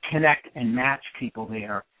connect and match people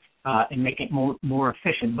there and make it more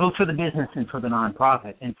efficient, both for the business and for the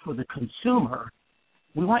nonprofit. And for the consumer,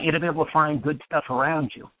 we want you to be able to find good stuff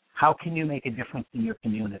around you. How can you make a difference in your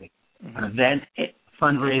community? An event,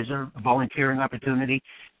 fundraiser, a volunteering opportunity.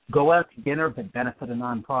 Go out to dinner but benefit a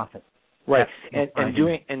nonprofit. Right,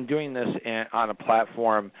 and doing this on a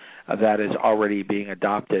platform that is already being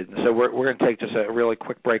adopted. So we're going to take just a really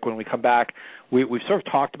quick break. When we come back, we've sort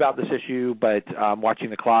of talked about this issue, but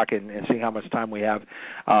watching the clock and seeing how much time we have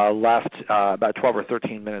left, about 12 or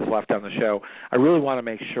 13 minutes left on the show, I really want to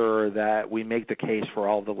make sure that we make the case for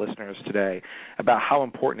all of the listeners today about how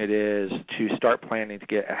important it is to start planning to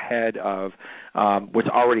get ahead of what's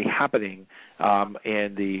already happening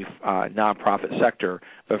in the nonprofit sector,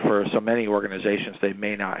 but for so many organizations, they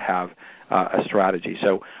may not have a strategy.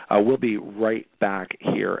 So we'll be right back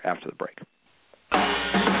here after the break.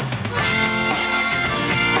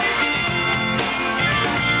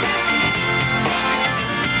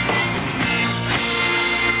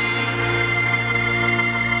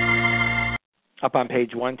 Up on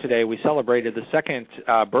page 1 today, we celebrated the second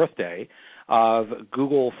birthday of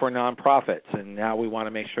Google for Nonprofits, and now we want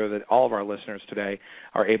to make sure that all of our listeners today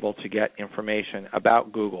are able to get information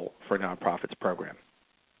about Google for Nonprofits program.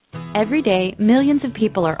 Every day, millions of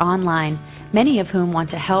people are online, many of whom want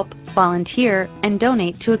to help, volunteer, and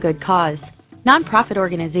donate to a good cause. Nonprofit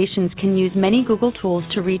organizations can use many Google tools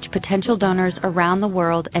to reach potential donors around the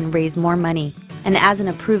world and raise more money. And as an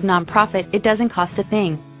approved nonprofit, it doesn't cost a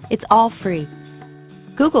thing. It's all free.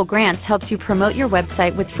 Google Grants helps you promote your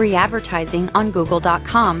website with free advertising on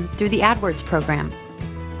Google.com through the AdWords program.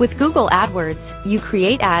 With Google AdWords, you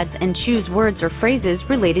create ads and choose words or phrases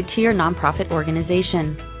related to your nonprofit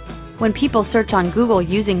organization. When people search on Google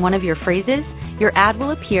using one of your phrases, your ad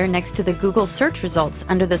will appear next to the Google search results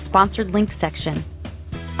under the Sponsored Links section.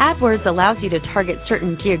 AdWords allows you to target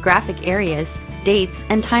certain geographic areas, dates,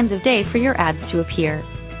 and times of day for your ads to appear.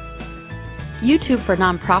 YouTube for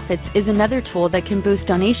Nonprofits is another tool that can boost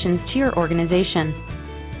donations to your organization.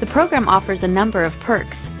 The program offers a number of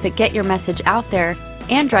perks that get your message out there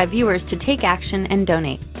and drive viewers to take action and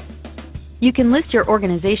donate. You can list your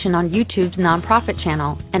organization on YouTube's nonprofit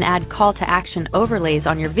channel and add call to action overlays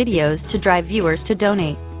on your videos to drive viewers to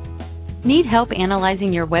donate. Need help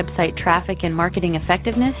analyzing your website traffic and marketing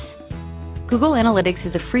effectiveness? Google Analytics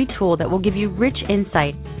is a free tool that will give you rich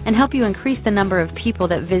insight and help you increase the number of people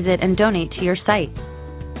that visit and donate to your site.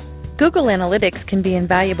 Google Analytics can be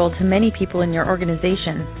invaluable to many people in your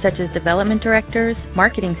organization, such as development directors,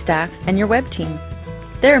 marketing staff, and your web team.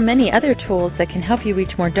 There are many other tools that can help you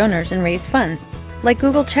reach more donors and raise funds, like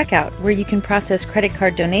Google Checkout, where you can process credit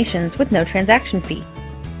card donations with no transaction fee,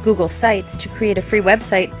 Google Sites to create a free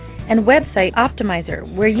website, and Website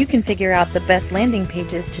Optimizer, where you can figure out the best landing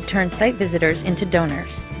pages to turn site visitors into donors.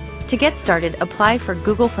 To get started, apply for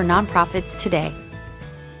Google for Nonprofits today.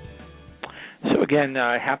 So again,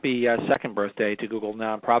 happy second birthday to Google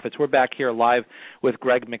Nonprofits. We're back here live with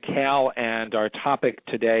Greg McHale, and our topic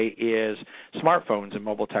today is smartphones and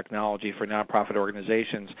mobile technology for nonprofit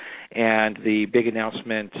organizations, and the big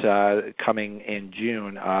announcement coming in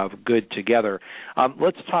June of Good Together.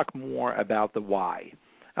 Let's talk more about the why.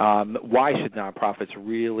 Why should nonprofits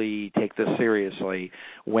really take this seriously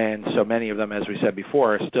when so many of them, as we said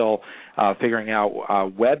before, are still figuring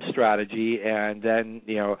out web strategy and then,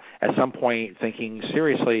 at some point thinking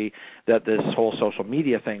seriously that this whole social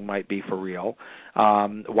media thing might be for real?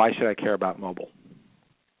 Why should I care about mobile?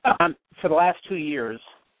 For the last 2 years,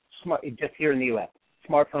 just here in the U.S.,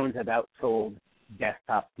 smartphones have outsold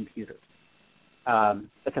desktop computers.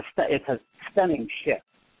 It's a stunning shift.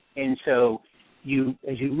 And so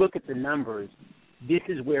as you look at the numbers, this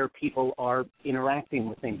is where people are interacting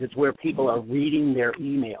with things. It's where people are reading their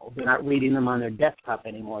email. They're not reading them on their desktop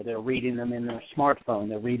anymore. They're reading them in their smartphone.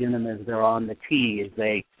 They're reading them as they're on the T,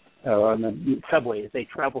 or on the subway, as they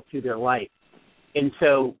travel through their life. And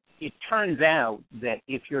so it turns out that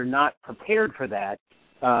if you're not prepared for that,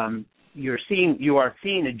 you are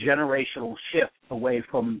seeing a generational shift away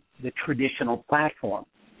from the traditional platform.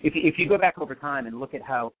 If you go back over time and look at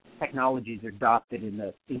how technologies are adopted in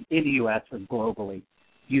the U.S. or globally,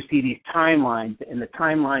 you see these timelines, and the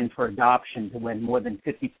timeline for adoption to when more than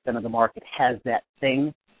 50% of the market has that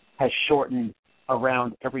thing has shortened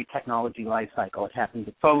around every technology life cycle. It happened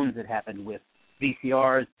with phones. It happened with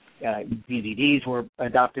VCRs. DVDs were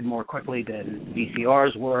adopted more quickly than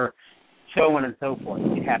VCRs were, so on and so forth.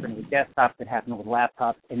 It happened with desktops. It happened with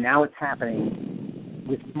laptops. And now it's happening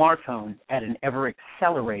with smartphones at an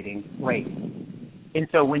ever-accelerating rate. And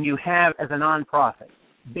so when you have, as a nonprofit,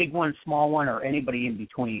 big one, small one, or anybody in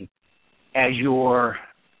between, as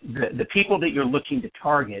the people that you're looking to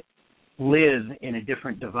target live in a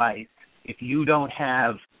different device, if you don't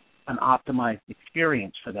have an optimized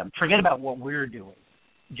experience for them, forget about what we're doing.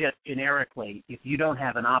 Just generically, if you don't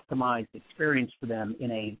have an optimized experience for them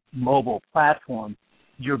in a mobile platform,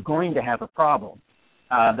 you're going to have a problem.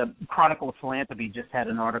 The Chronicle of Philanthropy just had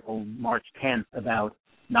an article March 10th about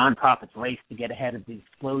nonprofits' race to get ahead of the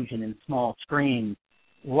explosion in small screens.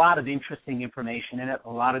 A lot of interesting information in it, a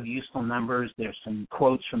lot of useful numbers. There's some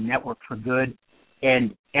quotes from Network for Good,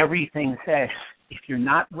 and everything says if you're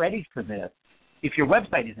not ready for this, if your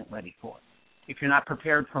website isn't ready for it, if you're not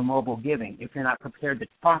prepared for mobile giving, if you're not prepared to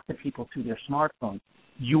talk to people through their smartphones,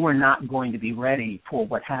 you are not going to be ready for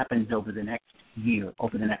what happens over the next year,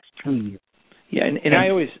 over the next 2 years. Yeah, and I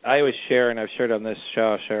always share, and I've shared on this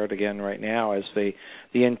show, I'll share it again right now, as the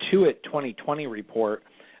Intuit 2020 report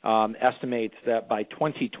estimates that by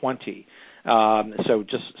 2020, so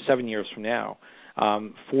just 7 years from now,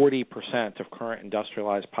 40% of current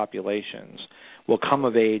industrialized populations will come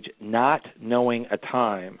of age not knowing a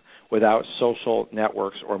time without social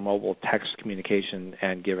networks or mobile text communication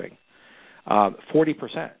and giving.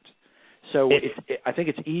 40%. So I think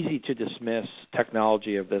it's easy to dismiss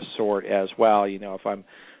technology of this sort as well. You know, if I'm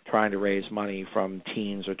trying to raise money from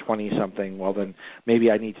teens or 20-something, well, then maybe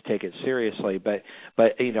I need to take it seriously. But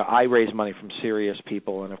you know, I raise money from serious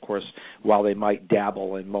people, and of course, while they might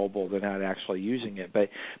dabble in mobile, they're not actually using it. But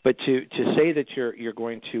to say that you're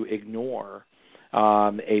going to ignore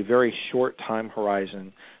a very short time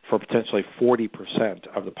horizon for potentially 40%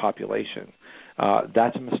 of the population,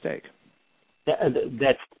 that's a mistake.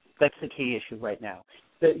 That's the key issue right now.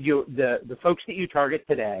 The folks that you target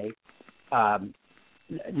today,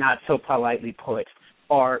 not so politely put,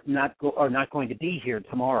 are not going to be here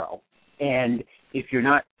tomorrow. And if you're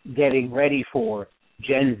not getting ready for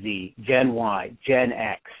Gen Z, Gen Y, Gen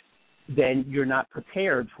X, then you're not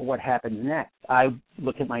prepared for what happens next. I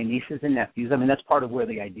look at my nieces and nephews. I mean, that's part of where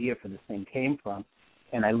the idea for this thing came from.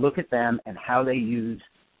 And I look at them and how they use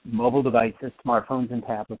mobile devices, smartphones and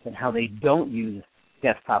tablets, and how they don't use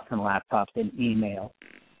desktops and laptops and email.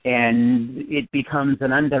 And it becomes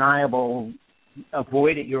an undeniable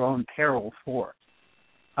avoid at your own peril force.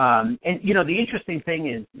 And, you know, the interesting thing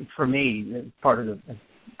is, for me, part of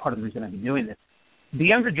the reason I've been doing this, the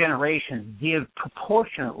younger generations give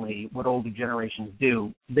proportionately what older generations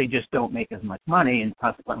do. They just don't make as much money and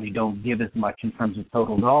consequently don't give as much in terms of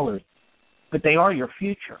total dollars. But they are your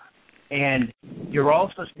future. And you're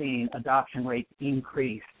also seeing adoption rates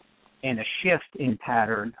increase and a shift in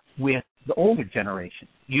pattern with the older generation.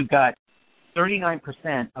 You've got 39%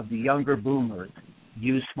 of the younger boomers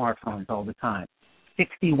use smartphones all the time.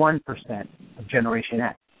 61% of Generation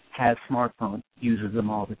X has smartphones, uses them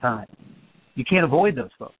all the time. You can't avoid those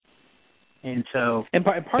folks. And so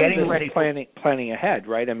part of this is planning ahead,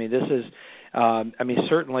 right? I mean, this is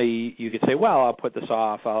certainly you could say, well, I'll put this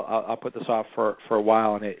off. I'll put this off for a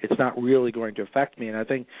while, and it's not really going to affect me. And I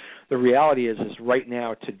think the reality is right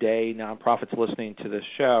now, today, nonprofits listening to this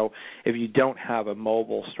show, if you don't have a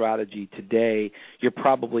mobile strategy today, you're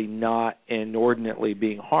probably not inordinately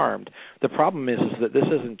being harmed. The problem is that this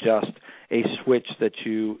isn't just a switch that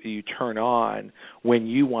you turn on when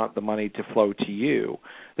you want the money to flow to you.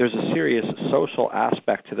 There's a serious social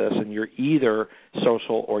aspect to this, and you're either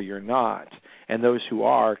social or you're not. And those who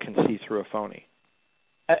are can see through a phony.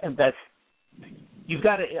 And you've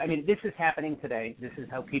got to, I mean, this is happening today. This is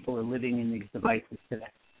how people are living in these devices today.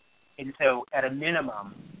 And so at a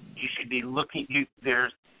minimum, you should be looking,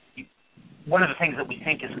 one of the things that we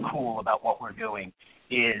think is cool about what we're doing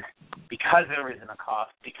is because there isn't a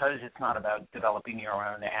cost, because it's not about developing your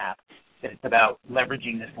own app, that it's about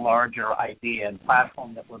leveraging this larger idea and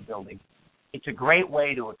platform that we're building. It's a great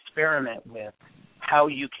way to experiment with how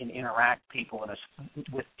you can interact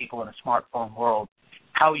with people in a smartphone world,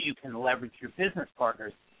 how you can leverage your business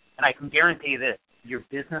partners. And I can guarantee you this, your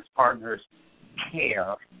business partners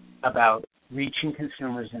care about reaching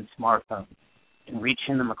consumers in smartphones and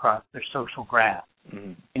reaching them across their social graph.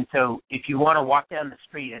 Mm-hmm. And so if you want to walk down the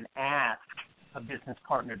street and ask a business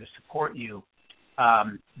partner to support you,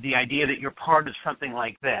 the idea that you're part of something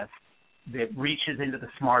like this that reaches into the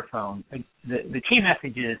smartphone. The key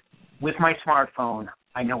message is, with my smartphone,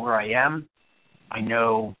 I know where I am. I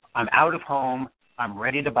know I'm out of home. I'm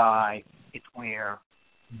ready to buy. It's where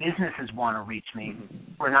businesses want to reach me,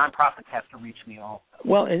 where nonprofits have to reach me also.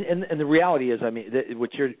 Well, and the reality is, I mean,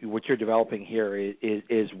 what you're developing here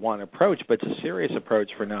is one approach, but it's a serious approach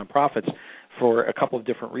for nonprofits for a couple of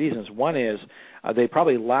different reasons. One is they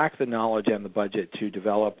probably lack the knowledge and the budget to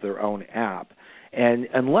develop their own app. And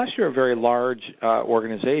unless you're a very large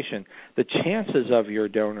organization, the chances of your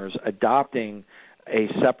donors adopting a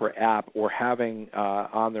separate app or having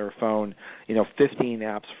on their phone, 15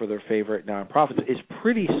 apps for their favorite nonprofits is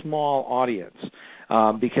pretty small audience,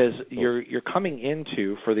 because you're coming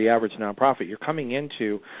into, for the average nonprofit, you're coming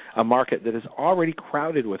into a market that is already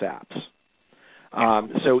crowded with apps.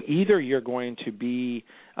 So either you're going to be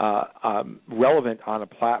relevant on a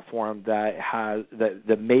platform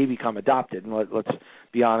that may become adopted, and let's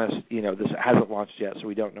be honest, this hasn't launched yet, so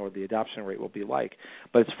we don't know what the adoption rate will be like.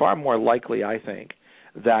 But it's far more likely, I think,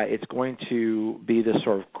 that it's going to be this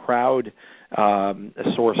sort of crowd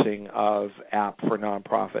sourcing of app for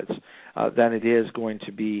nonprofits than it is going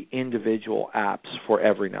to be individual apps for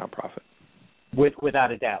every nonprofit.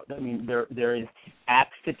 Without a doubt. I mean, there is app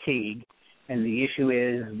fatigue. And the issue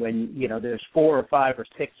is when, there's 4 or 5 or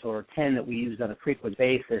 6 or 10 that we use on a frequent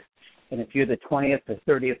basis, and if you're the 20th or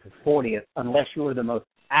 30th or 40th, unless you are the most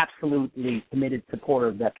absolutely committed supporter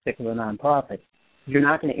of that particular nonprofit, you're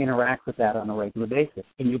not going to interact with that on a regular basis,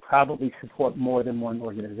 and you probably support more than one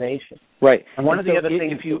organization. Right. And one of the other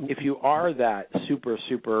things, if you are that super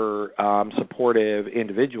supportive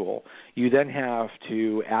individual, you then have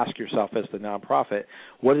to ask yourself as the nonprofit,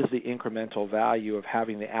 what is the incremental value of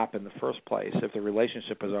having the app in the first place if the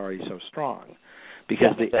relationship is already so strong?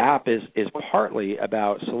 Because the app is partly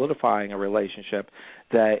about solidifying a relationship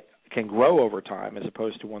that can grow over time as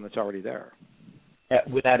opposed to one that's already there.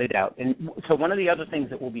 Without a doubt. And so one of the other things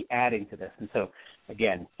that we'll be adding to this, and so,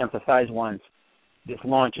 again, emphasize once, this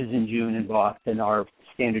launches in June in Boston, our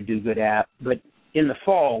standard Do Good app, but in the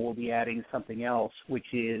fall we'll be adding something else, which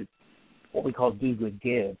is what we call Do Good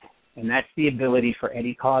Give, and that's the ability for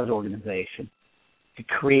any cause organization to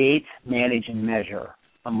create, manage, and measure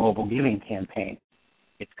a mobile giving campaign.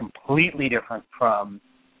 It's completely different from,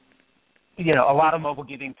 a lot of mobile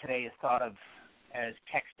giving today is thought of as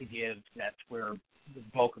text to give. That's where the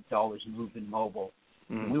bulk of dollars move in mobile.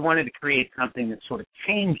 We wanted to create something that sort of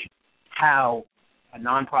changed how a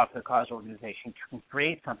nonprofit or cause organization can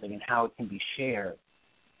create something and how it can be shared.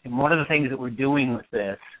 And one of the things that we're doing with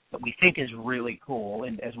this that we think is really cool,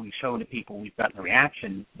 and as we show to people, we've gotten a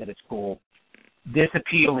reaction that it's cool. This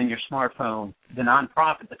appeal in your smartphone, the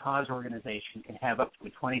nonprofit, the cause organization can have up to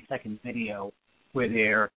a 20-second video where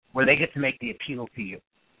they get to make the appeal to you.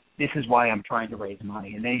 This is why I'm trying to raise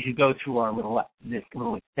money. And then as you go through this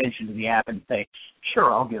little extension to the app and say,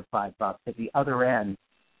 sure, I'll give $5, at the other end,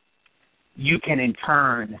 you can in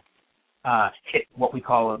turn hit what we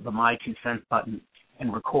call the My 2 cents button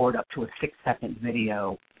and record up to a 6-second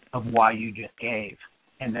video of why you just gave.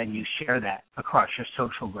 And then you share that across your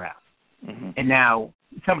social graph. And now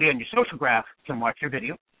somebody on your social graph can watch your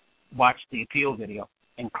video, watch the appeal video,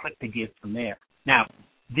 and click to give from there. Now,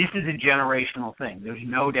 this is a generational thing. There's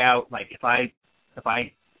no doubt, like if I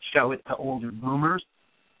show it to older boomers,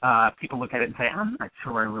 people look at it and say, I'm not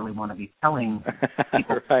sure I really want to be telling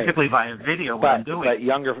people, particularly via video, what I'm doing. But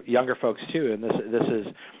younger folks too, and this is,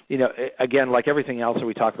 again, like everything else that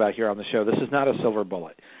we talk about here on the show, this is not a silver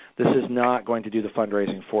bullet. This is not going to do the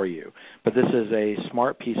fundraising for you, but this is a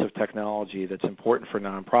smart piece of technology that's important for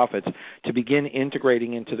nonprofits to begin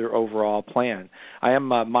integrating into their overall plan. I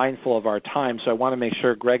am mindful of our time, so I want to make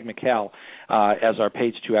sure, Greg McHale, as our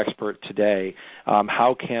Page 2 expert today,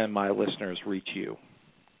 how can my listeners reach you?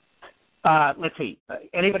 Let's see.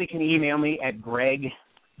 Anybody can email me at Greg,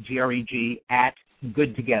 G-R-E-G, at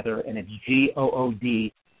goodtogether, and it's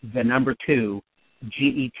G-O-O-D, the number 2,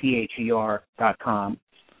 GETHER.com.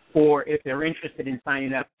 Or if they're interested in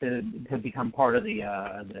signing up to become part of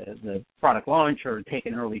the product launch or take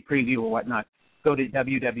an early preview or whatnot, go to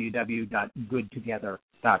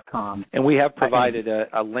www.goodtogether.com. And we have provided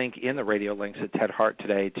a link in the radio links at Ted Hart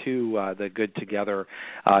today to the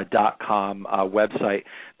goodtogether.com website.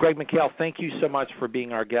 Greg McHale, thank you so much for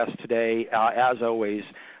being our guest today. As always,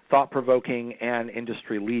 thought-provoking and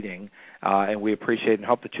industry-leading, and we appreciate and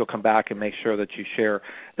hope that you'll come back and make sure that you share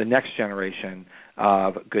the next generation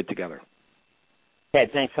of Good Together.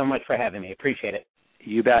 Ted, thanks so much for having me. Appreciate it.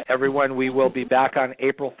 You bet. Everyone, we will be back on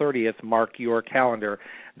April 30th. Mark your calendar.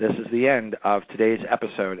 This is the end of today's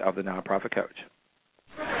episode of The Nonprofit Coach.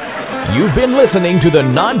 You've been listening to the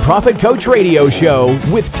Nonprofit Coach Radio Show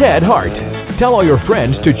with Ted Hart. Tell all your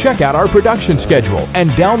friends to check out our production schedule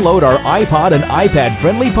and download our iPod and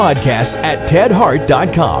iPad-friendly podcast at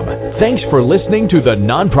tedhart.com. Thanks for listening to the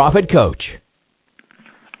Nonprofit Coach.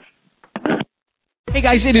 Hey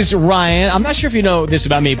guys, it is Ryan. I'm not sure if you know this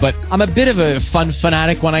about me, but I'm a bit of a fun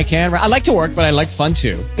fanatic when I can. I like to work, but I like fun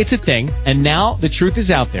too. It's a thing. And now the truth is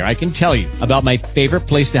out there. I can tell you about my favorite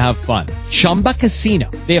place to have fun. Chumba Casino.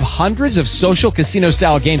 They have hundreds of social casino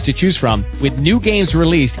style games to choose from with new games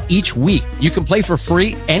released each week. You can play for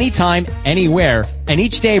free anytime, anywhere. And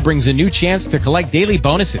each day brings a new chance to collect daily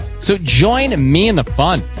bonuses. So join me in the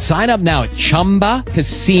fun. Sign up now at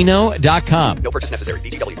ChumbaCasino.com. No purchase necessary.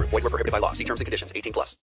 VGW. Void where prohibited by law. See terms and conditions. 18+.